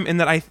and Sam in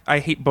that I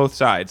hate both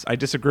sides. I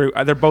disagree.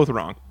 They're both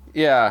wrong.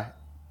 Yeah.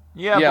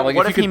 Yeah, Yeah, but like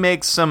what if if you he could-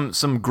 makes some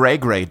gray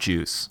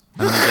juice?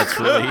 And then he gets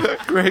really,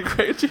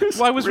 Great juice.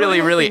 Well, I was really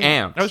hoping-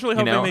 amped. I was really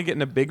hoping you know? they'd get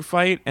in a big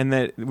fight and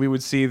that we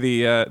would see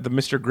the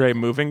Mr. Gray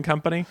Moving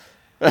Company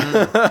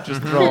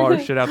just throw all our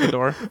shit out the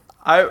door.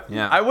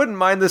 I wouldn't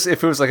mind this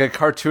if it was like a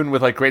cartoon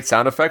with like great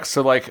sound effects.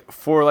 So like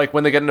for like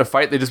when they get in a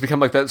fight, they just become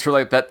like that sort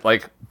of like that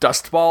like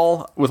dust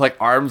ball with like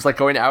arms like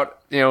going out.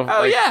 You know?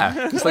 Oh like,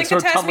 yeah. just Like the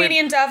sort of tumbling-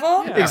 Tasmanian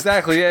devil?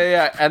 Exactly.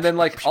 Yeah. And then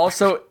like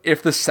also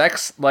if the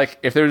sex like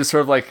if they were just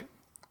sort of like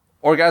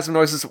orgasm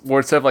noises were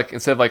instead of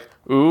like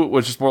ooh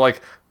was just more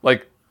like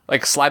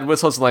slide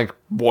whistles and like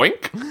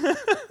boink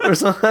or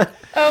something.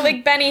 Oh,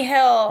 like Benny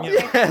Hill.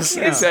 Yes, Is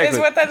exactly.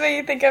 that's what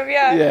you think of,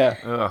 yeah.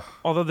 Yeah.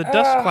 Although the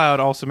dust cloud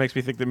also makes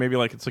me think that maybe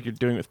like it's like you're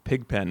doing it with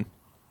Pigpen.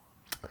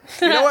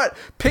 You know what?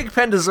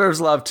 Pigpen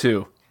deserves love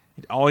too.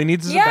 All he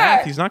needs is Yeah. a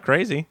bath. He's not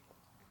crazy.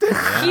 He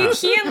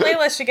and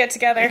Layla should get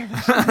together.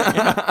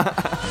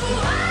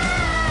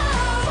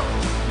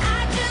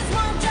 I just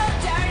want your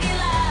dirty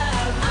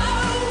love.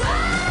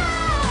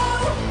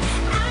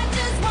 I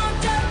just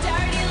want your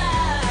dirty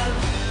love.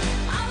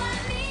 All I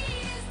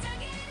need is to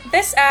get.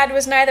 This ad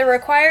was neither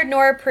required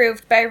nor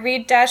approved by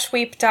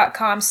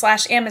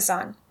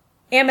read-weep.com/Amazon.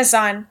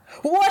 Amazon.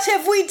 What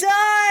have we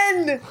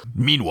done?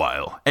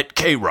 Meanwhile, at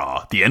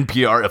K-Raw, the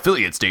NPR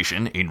affiliate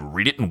station in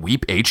Read It and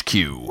Weep HQ.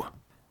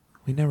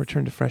 We now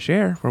return to Fresh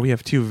Air, where we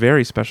have two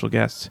very special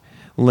guests.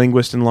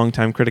 Linguist and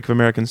longtime critic of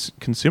American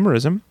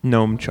consumerism,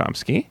 Noam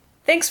Chomsky,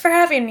 Thanks for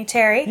having me,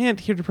 Terry. and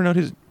here to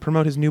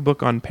promote his new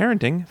book on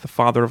parenting, The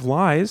Father of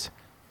Lies,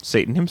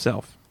 Satan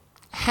himself.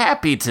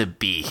 Happy to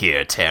be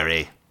here,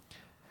 Terry.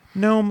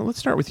 Noam, let's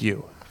start with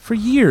you. For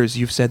years,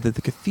 you've said that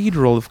the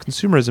cathedral of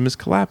consumerism is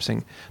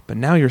collapsing, but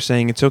now you're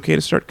saying it's okay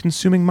to start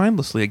consuming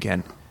mindlessly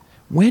again.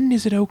 When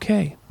is it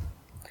okay?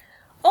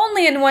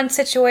 Only in one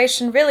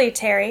situation, really,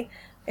 Terry.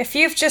 If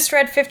you've just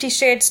read 50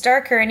 Shades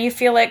Darker and you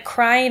feel like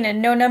crying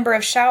and no number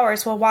of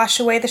showers will wash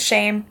away the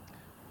shame.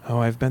 Oh,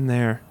 I've been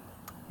there.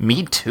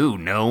 Me too,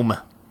 Gnome.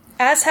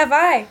 As have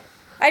I.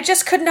 I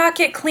just could not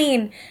get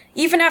clean,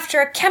 even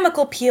after a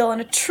chemical peel and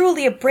a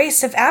truly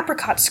abrasive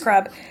apricot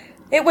scrub.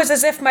 It was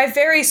as if my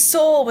very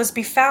soul was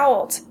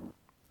befouled.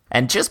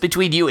 And just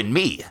between you and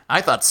me, I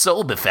thought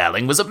soul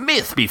befouling was a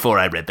myth before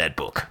I read that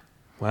book.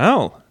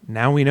 Well,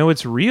 now we know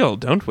it's real,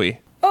 don't we?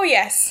 Oh,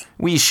 yes.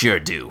 We sure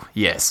do,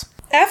 yes.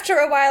 After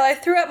a while, I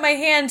threw up my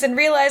hands and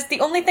realized the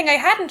only thing I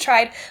hadn't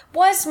tried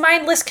was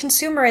mindless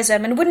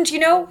consumerism, and wouldn't you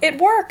know, it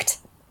worked.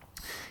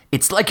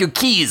 It's like your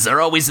keys are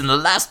always in the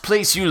last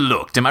place you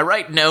looked. Am I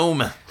right,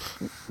 Gnome?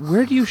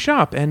 where do you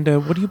shop and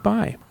what do you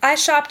buy? I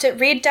shopped at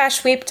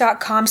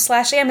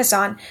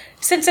read-weep.com/Amazon.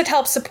 Since it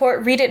helps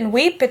support Read It and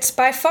Weep, it's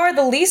by far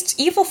the least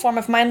evil form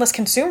of mindless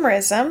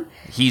consumerism.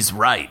 He's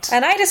right.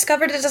 And I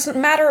discovered it doesn't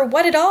matter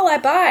what at all I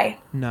buy.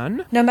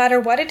 None? No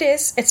matter what it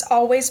is, it's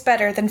always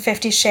better than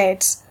 50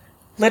 Shades.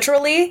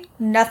 Literally,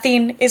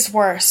 nothing is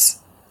worse.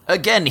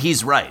 Again,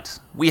 he's right.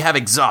 We have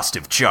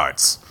exhaustive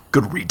charts. Go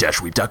to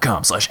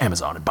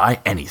read-weep.com/Amazon and buy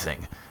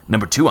anything.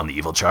 Number 2 on the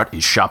evil chart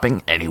is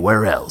shopping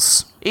anywhere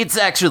else. It's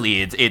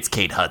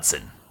Kate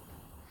Hudson.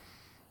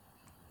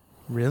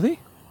 Really?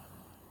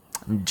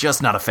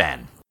 Just not a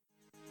fan.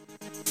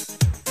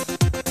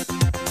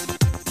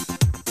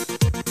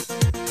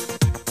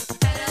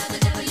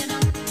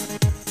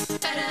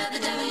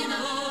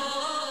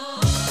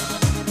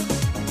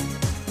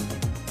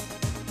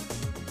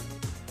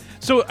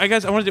 So, I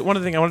wanted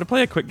to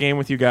play a quick game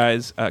with you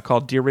guys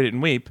called Dear Read It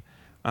and Weep.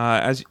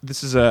 As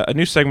this is a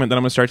new segment that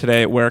I'm going to start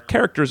today, where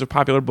characters of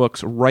popular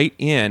books write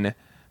in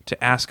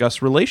to ask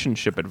us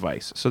relationship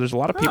advice. So there's a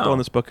lot of people in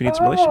this book who need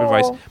some relationship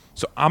advice.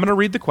 So I'm going to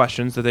read the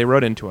questions that they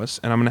wrote into us,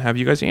 and I'm going to have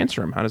you guys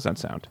answer them. How does that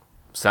sound?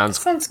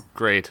 Sounds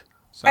great.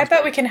 I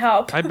bet we can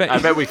help. I bet. I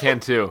bet we can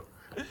too.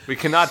 We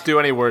cannot do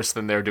any worse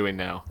than they're doing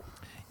now.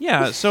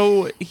 Yeah.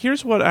 So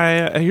here's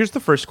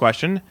the first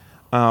question.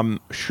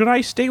 Should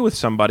I stay with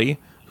somebody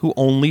who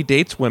only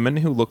dates women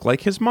who look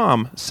like his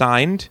mom?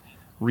 Signed,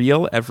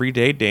 real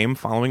everyday dame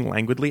following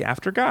languidly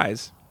after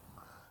guys.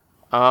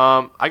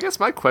 I guess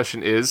my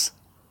question is,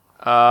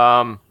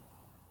 no,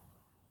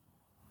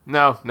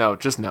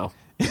 just no.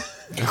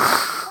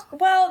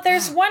 Well,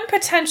 there's one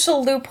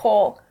potential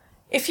loophole.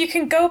 If you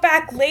can go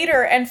back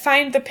later and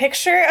find the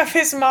picture of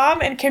his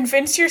mom and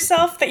convince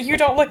yourself that you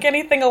don't look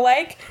anything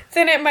alike,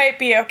 then it might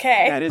be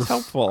okay. That is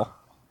helpful.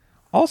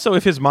 Also,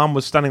 if his mom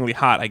was stunningly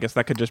hot, I guess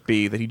that could just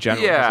be that he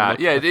generally doesn't look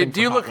a thing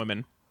Do you for hot look?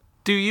 women.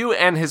 Do you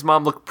and his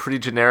mom look pretty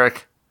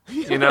generic?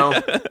 You know,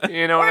 what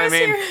I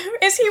mean.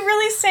 Is he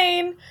really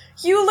saying,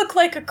 you look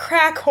like a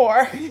crack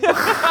whore?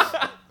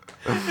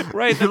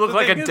 Right, You look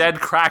like a dead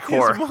crack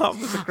whore. His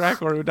mom was a crack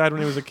whore who died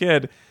when he was a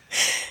kid.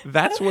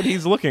 That's what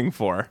he's looking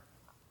for.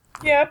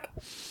 Yep.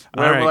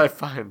 Where All will right. I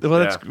find? Well,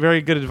 that's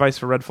very good advice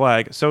for Red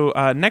Flag. So,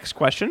 next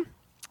question.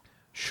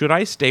 Should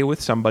I stay with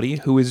somebody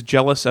who is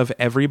jealous of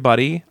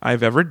everybody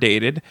I've ever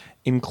dated,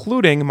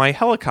 including my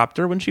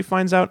helicopter when she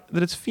finds out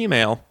that it's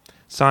female?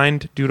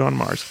 Signed, Dude on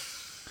Mars.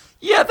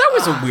 Yeah, that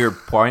was a weird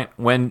point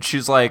when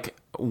she's like,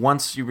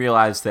 once you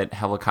realize that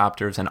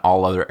helicopters and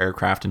all other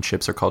aircraft and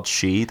ships are called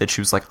she, that she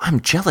was like,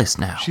 I'm jealous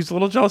now. She's a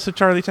little jealous of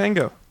Charlie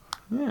Tango.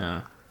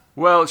 Yeah.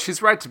 Well,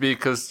 she's right to be,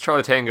 because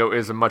Charlie Tango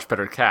is a much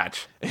better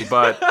catch.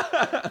 But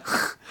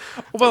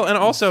Well, and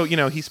also,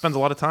 he spends a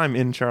lot of time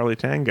in Charlie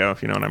Tango,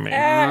 if you know what I mean.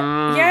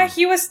 Yeah,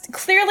 he was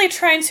clearly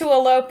trying to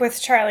elope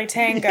with Charlie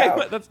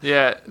Tango.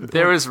 yeah,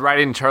 there was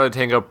riding Charlie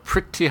Tango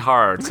pretty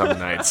hard some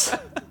nights.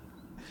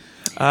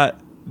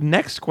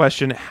 Next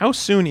question. How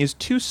soon is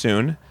too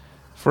soon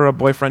for a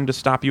boyfriend to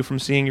stop you from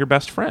seeing your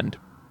best friend?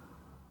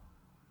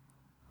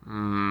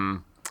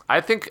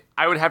 I think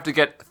I would have to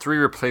get 3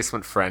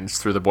 replacement friends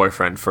through the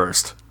boyfriend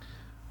first.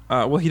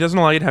 Well, he doesn't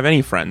allow you to have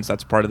any friends.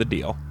 That's part of the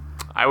deal.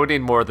 I would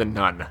need more than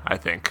none, I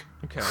think.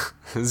 Okay.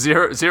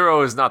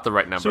 Zero is not the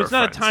right number. So it's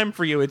not a time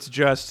for you, it's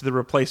just the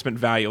replacement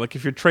value. Like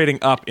if you're trading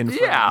up in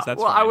friends, Yeah, that's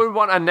well, fine. I would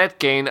want a net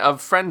gain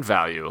of friend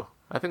value.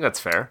 I think that's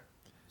fair.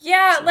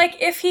 Yeah, like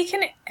if he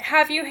can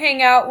have you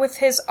hang out with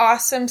his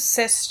awesome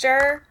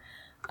sister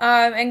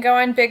and go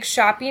on big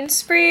shopping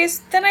sprees,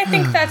 then I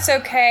think that's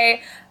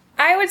okay.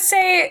 I would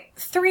say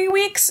 3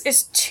 weeks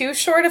is too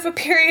short of a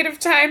period of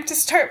time to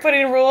start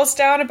putting rules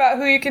down about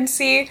who you can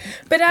see.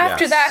 But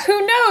after that,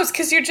 who knows?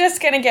 Because you're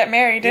just going to get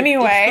married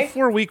anyway. It's the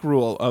 4-week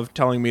rule of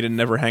telling me to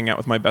never hang out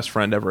with my best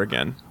friend ever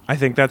again. I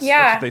think that's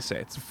what they say.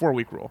 It's a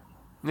 4-week rule.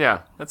 Yeah,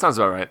 that sounds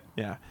about right.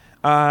 Yeah.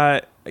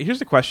 Here's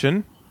the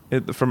question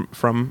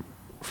from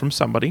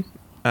somebody.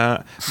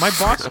 My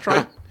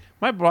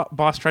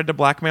boss tried to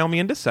blackmail me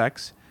into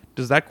sex.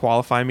 Does that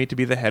qualify me to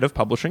be the head of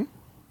publishing?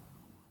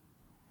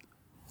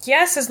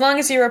 Yes, as long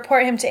as you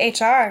report him to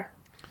HR.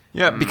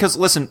 Yeah, because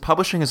listen,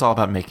 publishing is all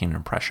about making an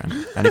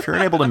impression. And if you're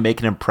able to make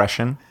an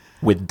impression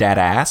with dead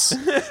ass,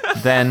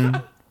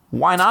 then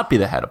why not be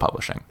the head of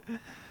publishing?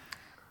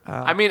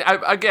 I mean,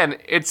 again,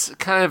 it's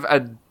kind of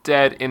a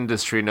dead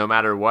industry no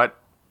matter what.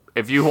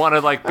 If you want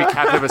to be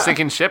captain of a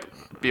sinking ship,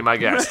 be my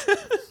guest.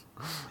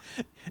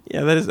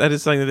 Yeah, that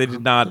is something that they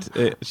did not.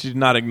 She did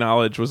not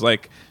acknowledge. Was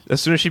like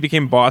as soon as she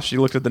became boss, she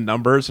looked at the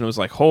numbers and was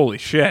like, "Holy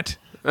shit!"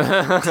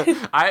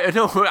 I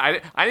know.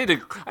 I need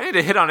to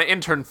hit on an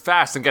intern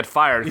fast and get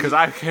fired because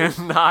I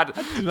cannot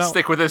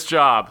stick with this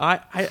job.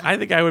 I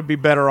think I would be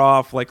better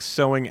off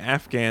sewing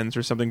Afghans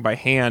or something by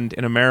hand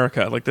in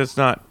America.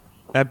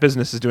 That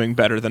business is doing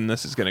better than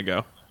this is going to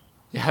go.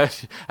 Yeah,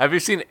 have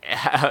you seen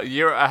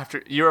year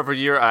over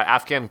year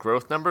Afghan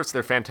growth numbers?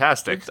 They're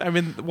fantastic.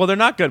 They're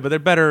not good, but they're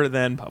better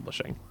than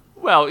publishing.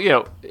 Well,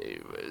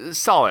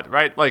 solid,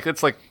 right?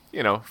 It's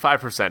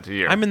 5% a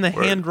year. I'm in the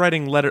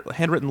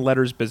handwritten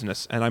letters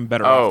business, and I'm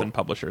better off than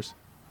publishers.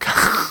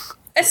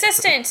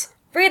 Assistant,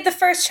 read the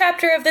first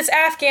chapter of this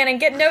Afghan and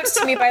get notes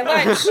to me by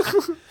lunch.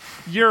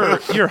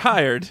 You're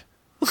hired.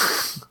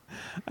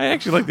 I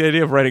actually like the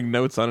idea of writing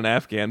notes on an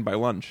Afghan by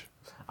lunch.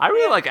 I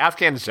really like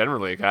Afghans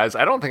generally, guys.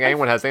 I don't think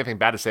anyone has anything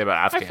bad to say about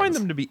Afghans. I find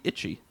them to be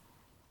itchy.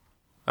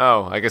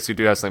 Oh, I guess you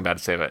do have something bad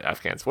to say about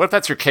Afghans. What if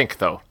that's your kink,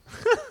 though?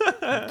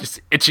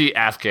 Just itchy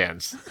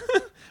Afghans.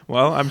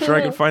 Well, I'm sure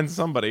I can find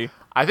somebody.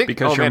 I think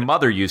Because your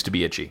mother used to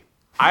be itchy.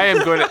 I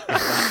am going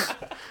to.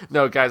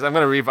 No, guys, I'm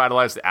going to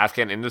revitalize the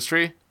Afghan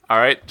industry. All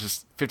right,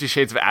 just 50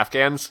 Shades of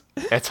Afghans.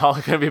 It's all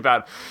going to be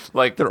about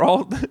like They're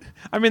all.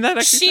 I mean, that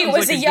actually. She sounds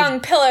was like a young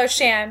pillow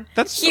shan.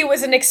 That's- He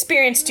was an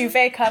experienced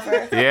duvet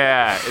cover.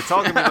 Yeah, it's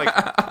all going to be like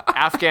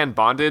Afghan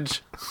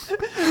bondage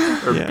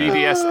or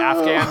BDS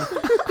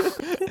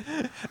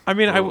Afghan. I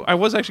mean, I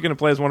was actually going to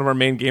play as one of our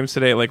main games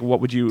today. Like, what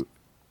would you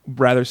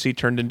rather see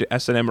turned into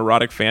S&M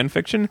erotic fan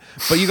fiction?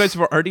 But you guys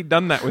have already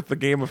done that with the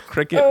game of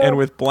cricket and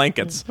with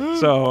blankets.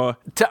 So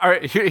All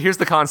right, here's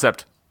the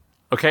concept.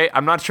 Okay,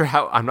 I'm not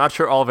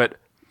sure all of it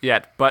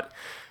yet, but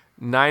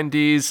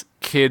 90s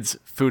kids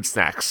food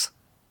snacks.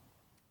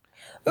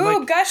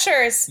 Ooh,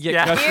 gushers.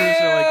 yeah, gushers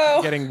are like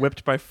Ew. getting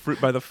whipped by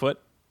fruit by the foot.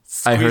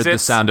 I heard the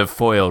Squeeze-Its, sound of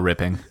foil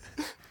ripping.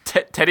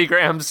 Teddy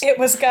Grahams, It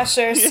was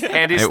gushers.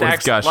 candy It was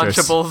snacks, gushers.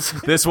 Lunchables.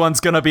 This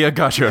one's gonna be a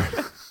gusher.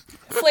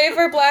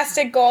 Flavor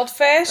blasted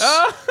goldfish.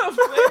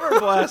 Flavor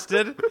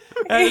blasted.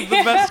 That is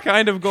the best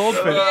kind of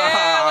goldfish.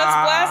 Yeah, let's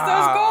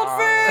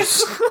blast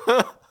those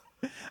goldfish.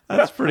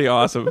 That's pretty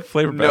awesome.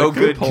 Flavor No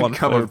good pull can on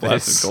come flavor of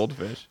blasted this.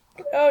 goldfish.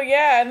 Oh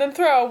yeah, and then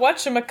throw a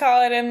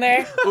whatchamacallit in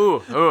there.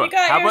 Ooh, You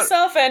got how about,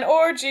 yourself an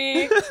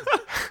orgy.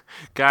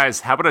 guys,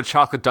 how about a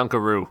chocolate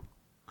Dunkaroo?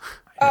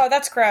 Oh,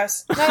 that's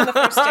gross. Not on the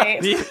first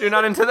date. You're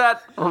not into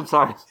that? Oh, I'm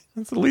sorry.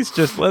 Let's at least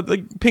just let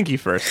pinky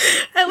first.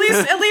 At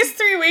least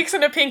 3 weeks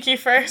in a pinky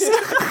first.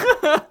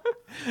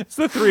 It's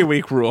the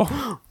 3-week rule.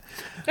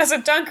 As a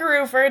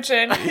Dunkaroo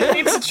virgin, he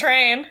needs to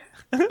train.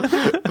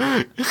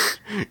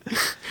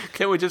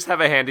 Can't we just have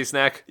a handy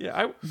snack?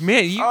 Yeah,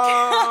 man, you.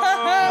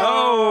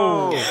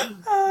 Oh,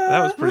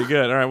 that was pretty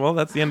good. All right, well,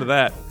 that's the end of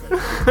that.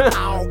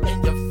 All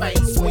in your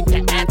face when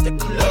you're at the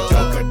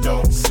club.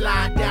 Don't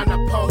slide down the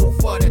pole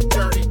for the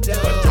dirty dub.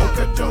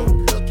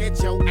 Look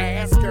at your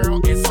ass,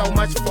 girl, it's so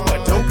much fun.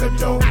 I tell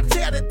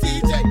the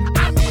DJ,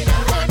 I need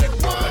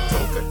 101.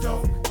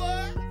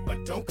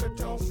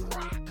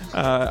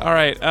 All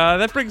right,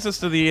 that brings us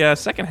to the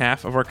second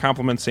half of our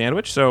compliment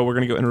sandwich. So we're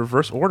going to go in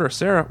reverse order.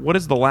 Sarah, what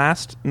is the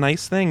last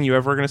nice thing you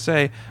ever going to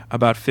say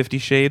about 50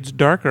 Shades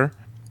Darker?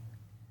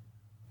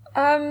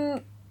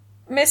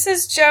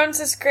 Mrs. Jones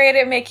is great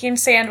at making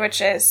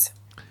sandwiches.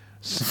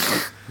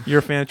 You're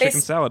a fan of chicken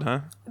s- salad, huh?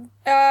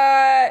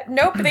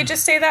 Nope, they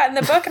just say that in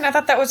the book, and I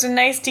thought that was a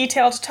nice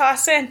detail to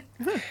toss in.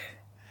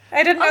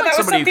 I didn't know like that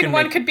was somebody who something can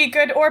one make- could be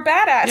good or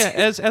bad at.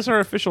 Yeah, as our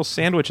official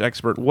sandwich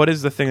expert, what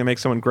is the thing that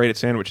makes someone great at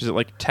sandwich? Is it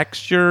like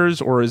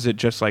textures, or is it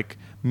just like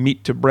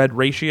meat to bread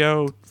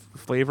ratio,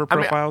 flavor mean,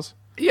 profiles?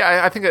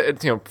 Yeah, I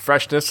think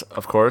freshness,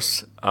 of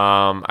course.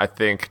 I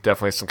think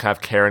definitely some kind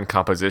of care and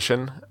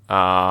composition.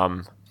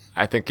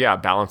 I think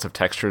balance of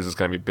textures is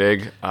going to be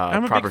big.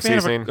 I'm a proper big fan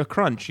seasoning. of a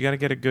crunch. You got to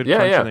get a good Yeah,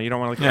 crunch yeah. in there. You don't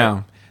want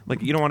to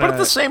like you don't want But at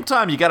the to. same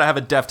time, you gotta have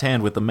a deft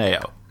hand with the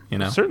mayo. You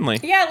know. Certainly.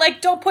 Yeah, like,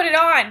 don't put it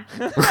on.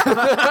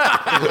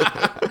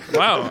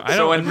 Wow. I So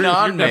don't a agree with your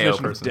non-mayo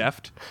definition of person.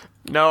 deft.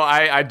 No,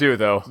 I do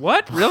though.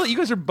 What? Really? You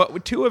guys are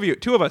two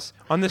of us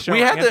on this show. We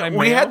had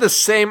anti-mayo? the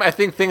same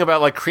thing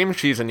about like cream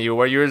cheese in you,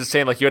 where you were just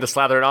saying like you had to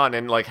slather it on,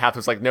 and like Hath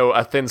was like, no,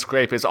 a thin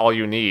scrape is all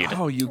you need.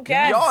 Oh, you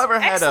Yes. Y'all ever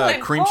had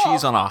Excellent cream call.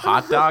 cheese on a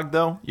hot dog,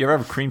 though? You ever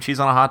have cream cheese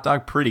on a hot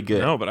dog? Pretty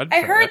good. No, but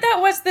I heard that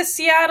was the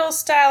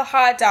Seattle-style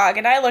hot dog,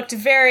 and I looked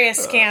very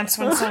askance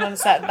when someone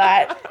said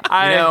that.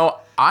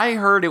 I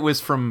heard it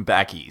was from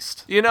back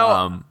east.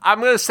 I'm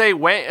gonna say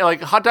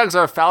like hot dogs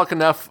are phallic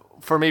enough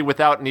for me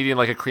without needing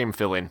like a cream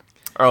filling.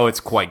 Oh, it's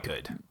quite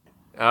good.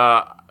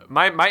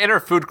 My inner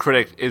food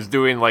critic is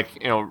doing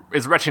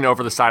is retching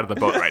over the side of the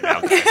boat right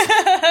now.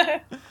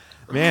 Guys.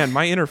 Man,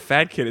 my inner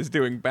fat kid is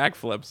doing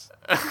backflips.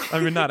 I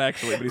mean, not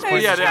actually, but he's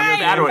playing Yeah, a yeah,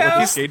 video that game one. with a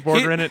He's-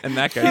 skateboarder in it, and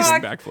that guy's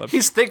doing backflips.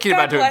 He's thinking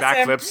about God doing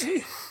bless him.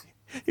 backflips.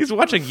 He's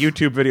watching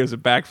YouTube videos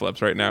of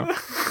backflips right now.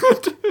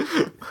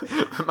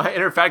 My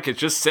inner fat kid's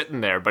just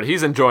sitting there, but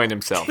he's enjoying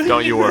himself.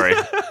 Don't you worry.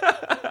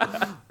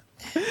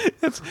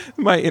 That's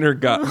my inner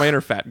god, my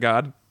inner fat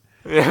god.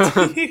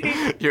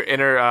 Your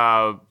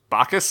inner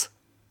Bacchus.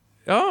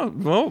 Oh,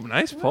 whoa,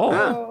 nice pull.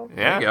 Oh.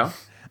 Yeah. There you go.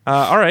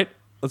 All right,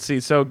 let's see.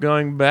 So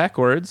going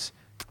backwards.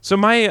 So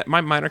my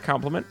minor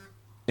compliment,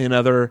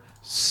 another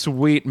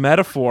sweet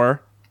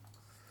metaphor.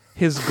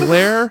 His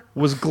glare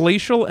was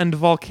glacial and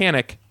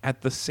volcanic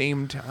at the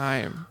same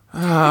time.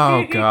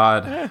 Oh,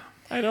 God.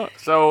 I don't.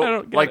 So I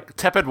don't get like it.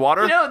 tepid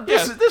water.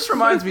 This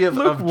reminds me of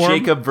Lukewarm.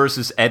 Jacob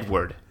versus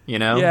Edward, you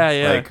know?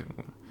 Yeah. Like,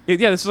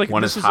 Yeah, this is like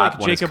One this is is hot,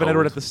 like one is Jacob and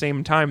Edward cold. at the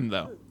same time,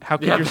 though. How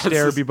could Yeah, your that's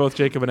stare just- be both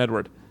Jacob and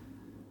Edward?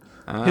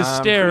 His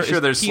I'm stare pretty sure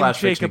is there's Team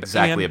slash fiction Jacob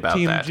exactly and about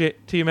Team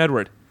that. Team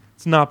Edward.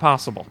 It's not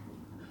possible.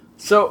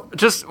 So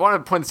just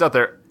want to point this out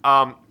there.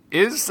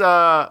 Is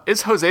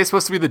Jose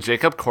supposed to be the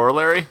Jacob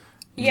corollary?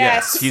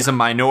 Yes. He's a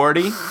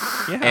minority,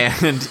 Yeah.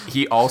 and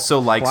he also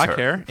likes Black her.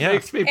 hair. Yeah.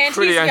 Makes me And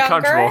pretty he's younger.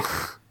 uncomfortable.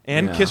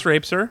 And Yeah. kiss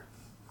rapes her.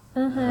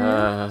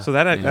 So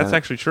that's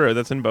actually true.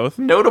 That's in both.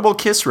 Notable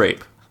kiss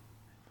rape.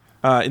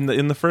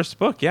 In the first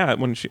book, yeah,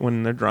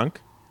 when they're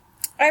drunk.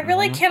 I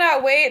really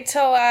cannot wait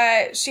till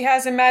she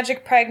has a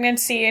magic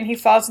pregnancy and he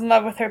falls in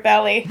love with her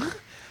belly.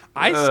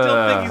 I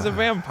still think he's a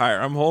vampire.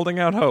 I'm holding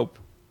out hope.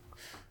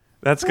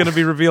 That's going to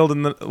be revealed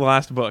in the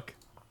last book.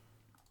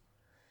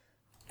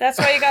 That's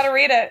why you got to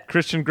read it.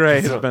 Christian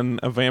Grey has been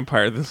a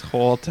vampire this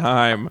whole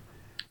time.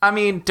 I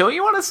mean, don't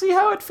you want to see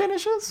how it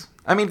finishes?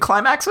 I mean,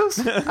 climaxes?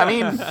 I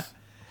mean...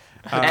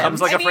 Comes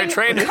like a freight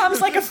train.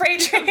 Comes like a freight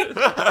train. Man,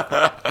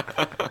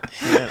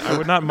 I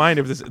would not mind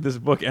if this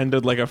book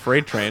ended like a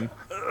freight train.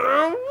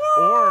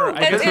 Or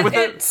I guess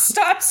It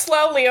stops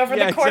slowly over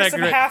the course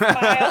exactly of a half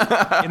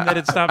mile. in that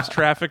it stops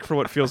traffic for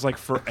what feels like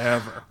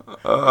forever.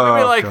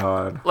 Maybe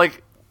God.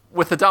 like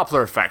with the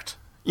Doppler effect.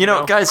 You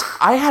know, guys,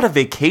 I had a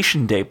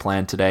vacation day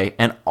planned today,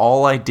 and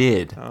all I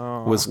did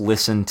was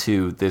listen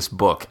to this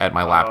book at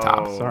my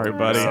laptop. Sorry,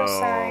 buddy. So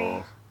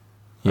sorry.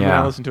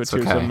 I listened to it it's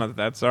too, so okay. I'm not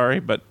that sorry.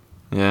 But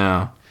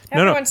Yeah.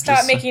 Everyone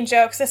stop making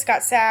jokes. This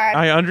got sad.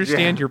 I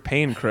understand your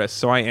pain, Chris,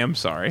 so I am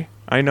sorry.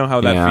 I know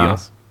how that Yeah.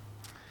 feels.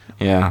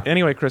 Yeah.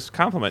 Anyway, Chris,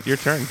 compliment. Your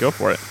turn. Go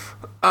for it.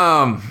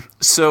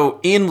 So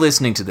in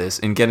listening to this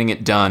and getting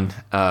it done,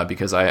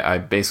 because I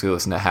basically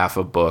listened to half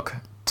a book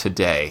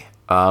today,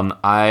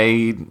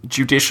 I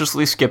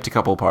judiciously skipped a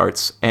couple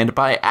parts, and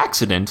by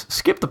accident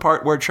skipped the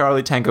part where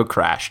Charlie Tango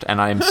crashed, and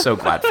I am so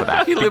glad for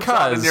that. He lives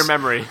on in because your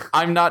memory.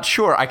 I'm not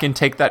sure I can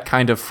take that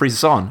kind of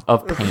frisson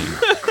of pain.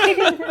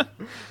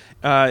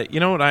 You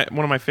know what?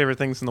 One of my favorite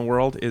things in the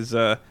world is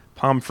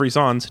palm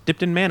frisons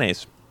dipped in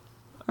mayonnaise.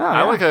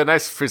 I like a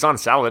nice frisson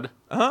salad.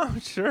 Oh,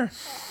 sure.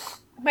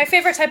 My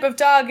favorite type of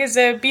dog is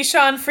a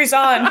Bichon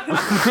Frison.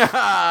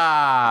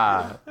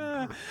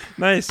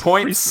 Nice.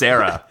 Point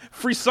Sarah.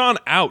 Frisson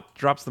out.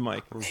 Drops the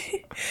mic.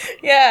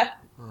 Yeah.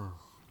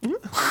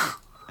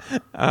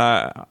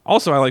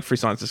 Also, I like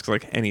frisons just 'cause,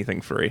 like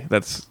anything furry.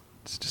 It's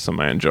just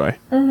something I enjoy.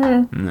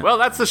 Well,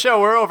 that's the show.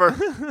 We're over.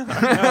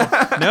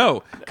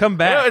 No, come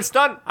back. No, it's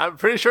done. I'm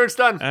pretty sure it's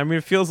done. I mean,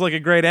 it feels like a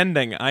great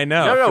ending. I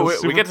know. No, It feels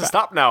we super get to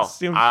stop now.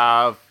 seems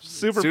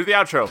super- Let's do the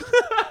outro.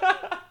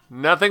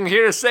 Nothing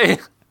here to say.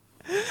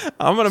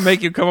 I'm going to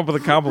make you come up with a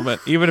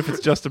compliment, even if it's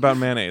just about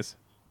mayonnaise.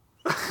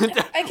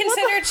 I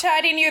considered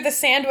chatting you the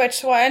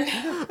sandwich one.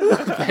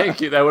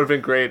 Thank you. That would have been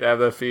great to have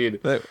the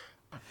feed.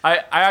 I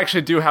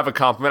actually do have a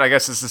compliment. I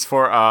guess this is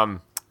for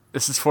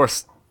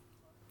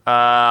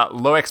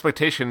Low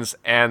Expectations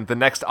and the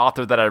next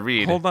author that I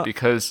read. Hold on.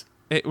 Because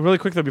Really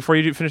quick, though, before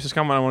you finish this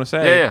comment, I want to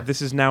say Yeah.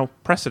 this is now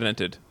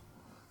precedented.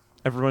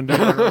 Everyone does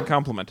everyone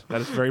compliment.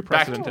 That is very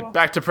precedented.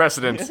 back to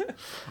precedent.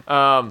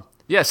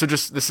 Yeah, so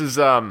just this is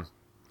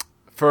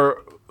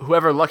for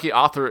whoever lucky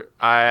author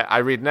I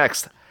read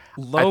next.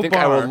 Low I think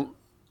bar. I will.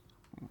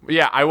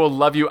 Yeah, I will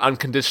love you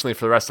unconditionally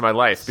for the rest of my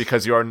life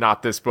because you are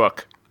not this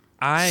book.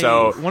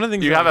 So one of the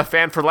things you have a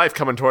fan for life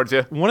coming towards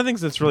you. One of the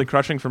things that's really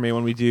crushing for me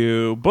when we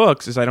do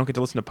books is I don't get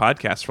to listen to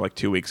podcasts for like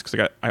 2 weeks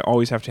because I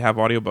always have to have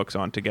audiobooks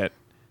on to get.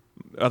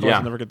 Otherwise,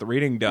 I'll never get the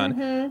reading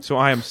done. So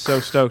I am so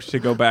stoked to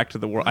go back to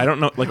the world. I don't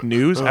know, like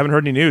news. I haven't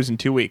heard any news in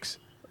 2 weeks.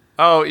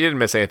 Oh, you didn't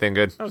miss anything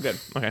good. Oh, good.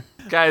 Okay.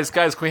 Guys,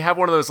 can we have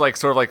one of those like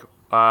sort of like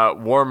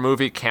war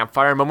movie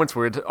campfire moments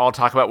where we all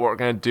talk about what we're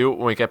gonna do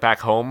when we get back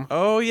home?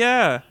 Oh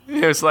yeah.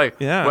 It's like,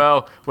 Yeah.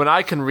 well, when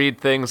I can read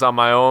things on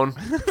my own,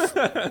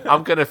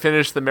 I'm gonna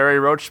finish the Mary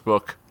Roach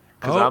book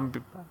because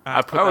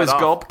I put that Is off.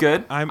 Gulp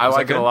good? I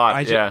like it a lot.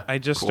 I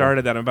just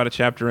started that. I'm about a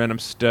chapter in. I'm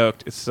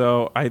stoked.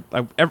 So I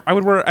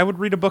would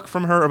read a book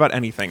from her about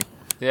anything.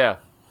 Yeah.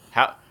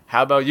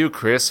 How about you,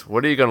 Chris?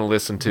 What are you gonna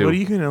listen to? What are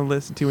you going to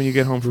listen to when you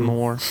get home from the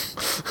war?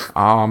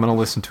 Oh, I'm going to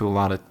listen to a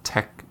lot of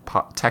tech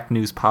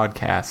news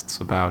podcasts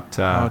about...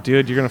 Oh,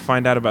 dude, you're going to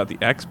find out about the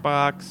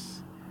Xbox.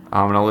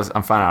 I'm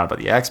finding out about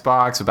the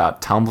Xbox,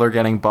 about Tumblr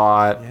getting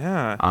bought.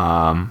 Yeah.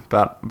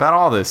 About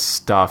all this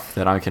stuff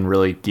that I can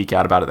really geek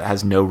out about it that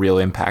has no real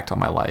impact on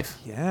my life.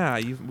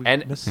 Yeah.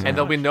 and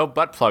there'll be no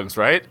butt plugs,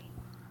 right?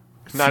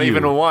 Not Few.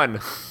 even one.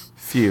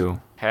 Few.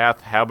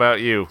 Hath, how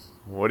about you?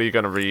 What are you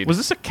gonna read? Was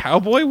this a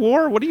cowboy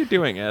war? What are you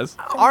doing, Ez?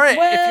 All right, if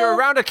Well- you're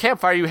around a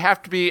campfire, you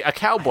have to be a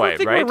cowboy, I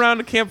think right? we're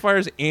around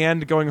campfires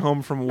and going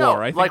home from No,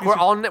 war. I think like these we're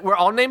are-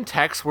 all named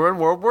Tex. We're in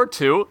World War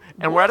II,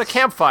 and we're at a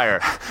campfire.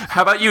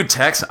 How about you,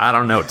 Tex? I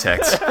don't know,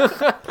 Tex.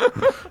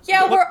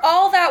 Yeah, we're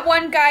all that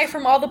one guy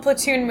from all the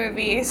Platoon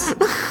movies.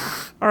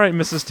 All right,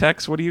 Mrs.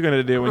 Tex, what are you going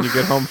to do when you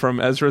get home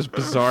from Ezra's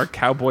bizarre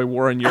cowboy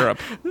war in Europe?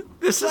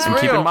 This is And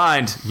real. keep in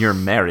mind, you're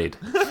married.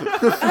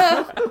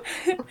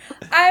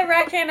 I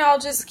reckon I'll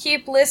just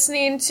keep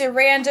listening to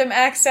Random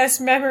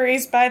Access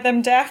Memories by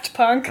them Daft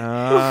Punk.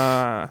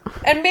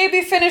 And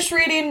maybe finish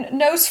reading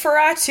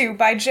Nosferatu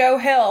by Joe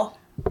Hill.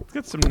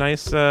 Got some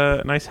nice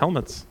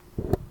helmets.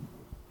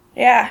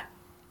 Yeah.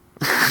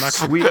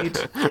 Sweet.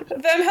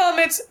 Them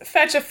helmets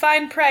fetch a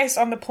fine price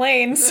on the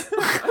plains.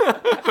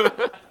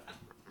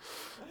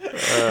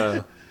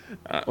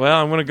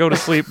 Well, I'm going to go to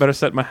sleep. Better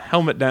set my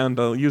helmet down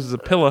to use as a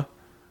pillow.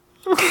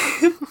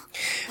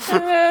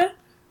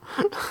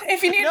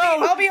 If you need me,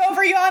 I'll be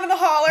over yon in the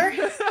holler.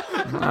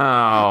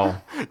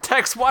 Oh.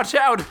 Tex, watch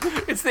out!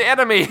 It's the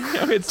enemy!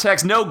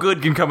 Tex, no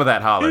good can come of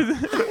that holler.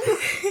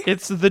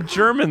 It's the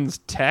Germans,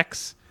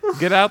 Tex.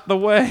 Get out the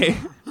way.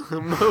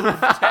 Move,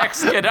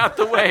 Tex, get out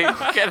the way.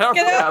 Get out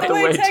the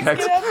way, Tex.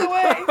 Tex. Get out the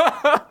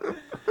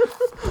way.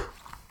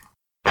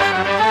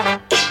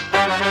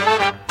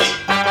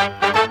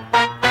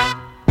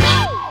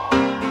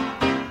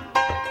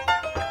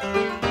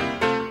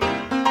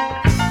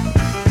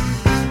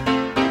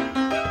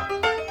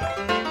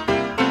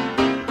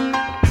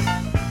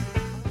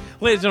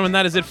 Ladies and gentlemen,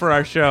 that is it for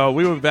our show.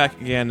 We will be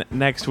back again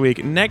next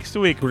week. Next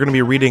week, We're going to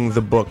be reading the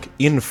book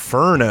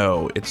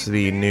Inferno. It's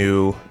the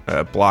new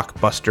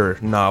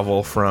blockbuster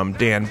novel from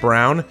Dan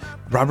Brown.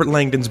 Robert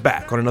Langdon's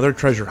back on another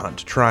treasure hunt,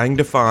 trying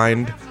to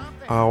find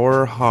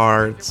our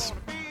hearts.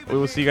 we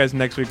will see you guys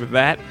next week with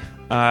that.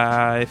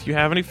 If you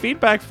have any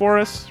feedback for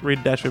us, read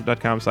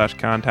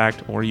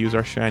dashwave.com/contact or use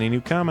our shiny new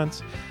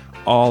comments.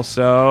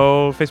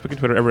 Also, Facebook and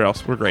Twitter, everywhere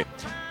else. We're great.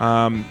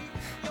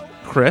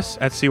 Chris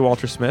at C.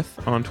 Walter Smith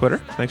on Twitter.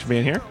 Thanks for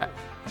being here.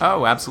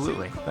 Oh,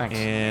 absolutely. Thanks.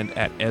 And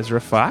at Ezra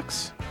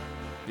Fox.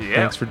 Yeah.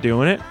 Thanks for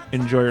doing it.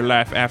 Enjoy your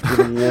life after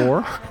the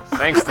war.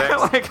 Thanks, Tex. I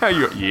like how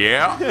you...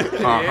 Yeah.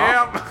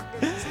 Yeah.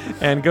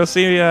 And go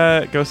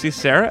see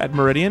Sarah at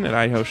Meridian at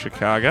IHO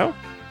Chicago.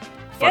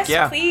 Yes,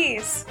 yeah.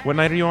 please. What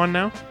night are you on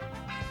now?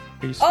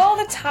 All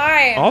the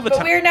time. All the but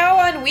time. we're now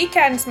on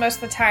weekends most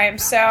of the time,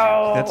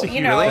 so That's a you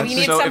huge- know, Really? you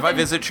need So something. if I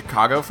visit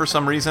Chicago for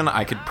some reason,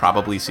 I could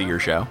probably see your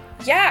show.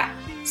 Yeah.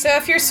 So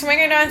if you're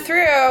swinging on through,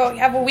 you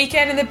have a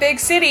weekend in the big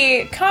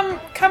city, come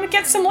and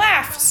get some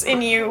laughs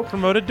in you.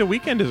 Promoted to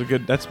weekend is a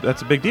good. That's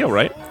a big deal,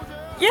 right?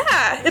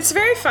 Yeah, it's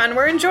very fun.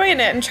 We're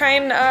enjoying it and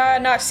trying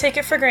not to take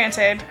it for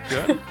granted.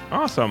 Good.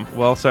 Awesome.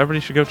 Well, so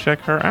everybody should go check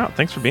her out.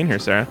 Thanks for being here,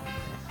 Sarah.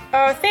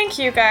 Oh, thank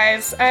you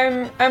guys.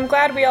 I'm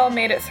glad we all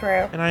made it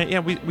through.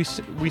 And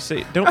we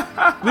say don't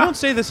we don't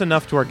say this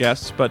enough to our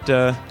guests, but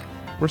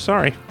we're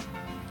sorry.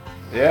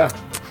 Yeah.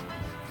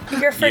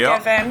 You're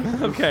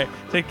forgiven. Okay.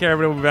 Take care,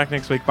 everybody. We'll be back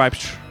next week. Bye.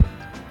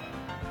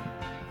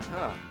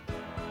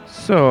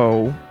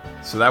 So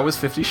that was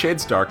 50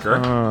 Shades Darker.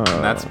 And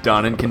that's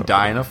done and can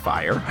die in a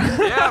fire.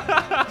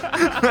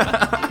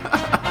 Yeah.